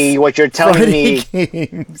basically, guys. What you're telling Friday me,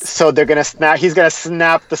 games. So they're gonna snap. He's gonna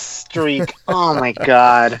snap the streak. Oh my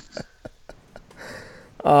god.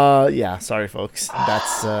 Yeah. Sorry, folks.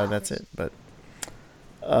 That's it. But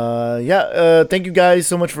thank you guys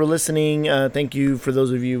so much for listening. Thank you for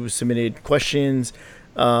those of you who submitted questions.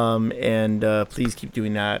 And please keep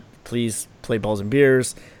doing that. Please play Balls and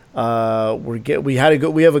Beers. We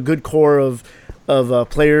have a good core of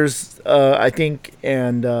players, I think,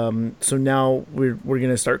 and so now we're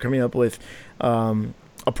gonna start coming up with a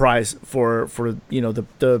prize for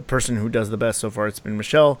the person who does the best. So far, it's been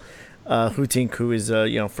Michelle Hutink, who is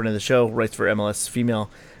friend of the show, writes for MLS Female,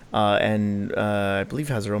 and I believe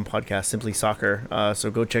has her own podcast, Simply Soccer.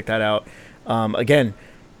 So go check that out. Again,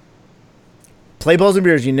 play Balls and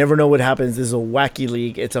Beers. You never know what happens. This is a wacky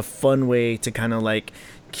league. It's a fun way to kind of like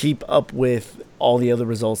keep up with all the other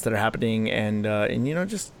results that are happening, and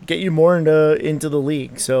just get you more into the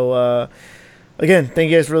league. So again, thank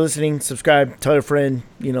you guys for listening. Subscribe, tell your friend,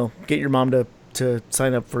 get your mom to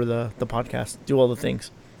sign up for the podcast, do all the things.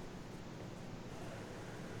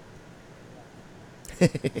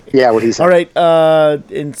 Yeah, what he said. All right,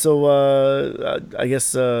 and so I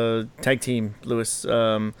guess tag team, Lewis.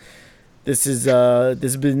 This has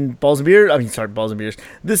been Balls and Beers. Balls and Beers.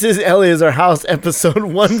 This is LA is Our House, episode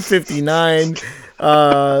 159.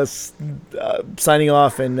 Signing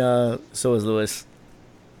off, and so is Lewis.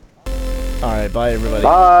 All right, bye everybody.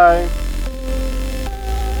 Bye.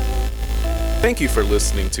 Thank you for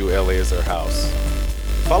listening to LA is Our House.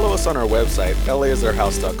 Follow us on our website,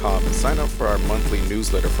 laisourhouse.com, and sign up for our monthly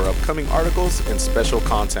newsletter for upcoming articles and special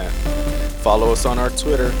content. Follow us on our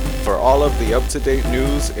Twitter for all of the up-to-date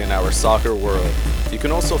news in our soccer world. You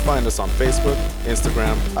can also find us on Facebook,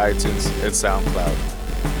 Instagram, iTunes, and SoundCloud.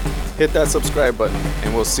 Hit that subscribe button,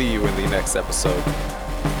 and we'll see you in the next episode.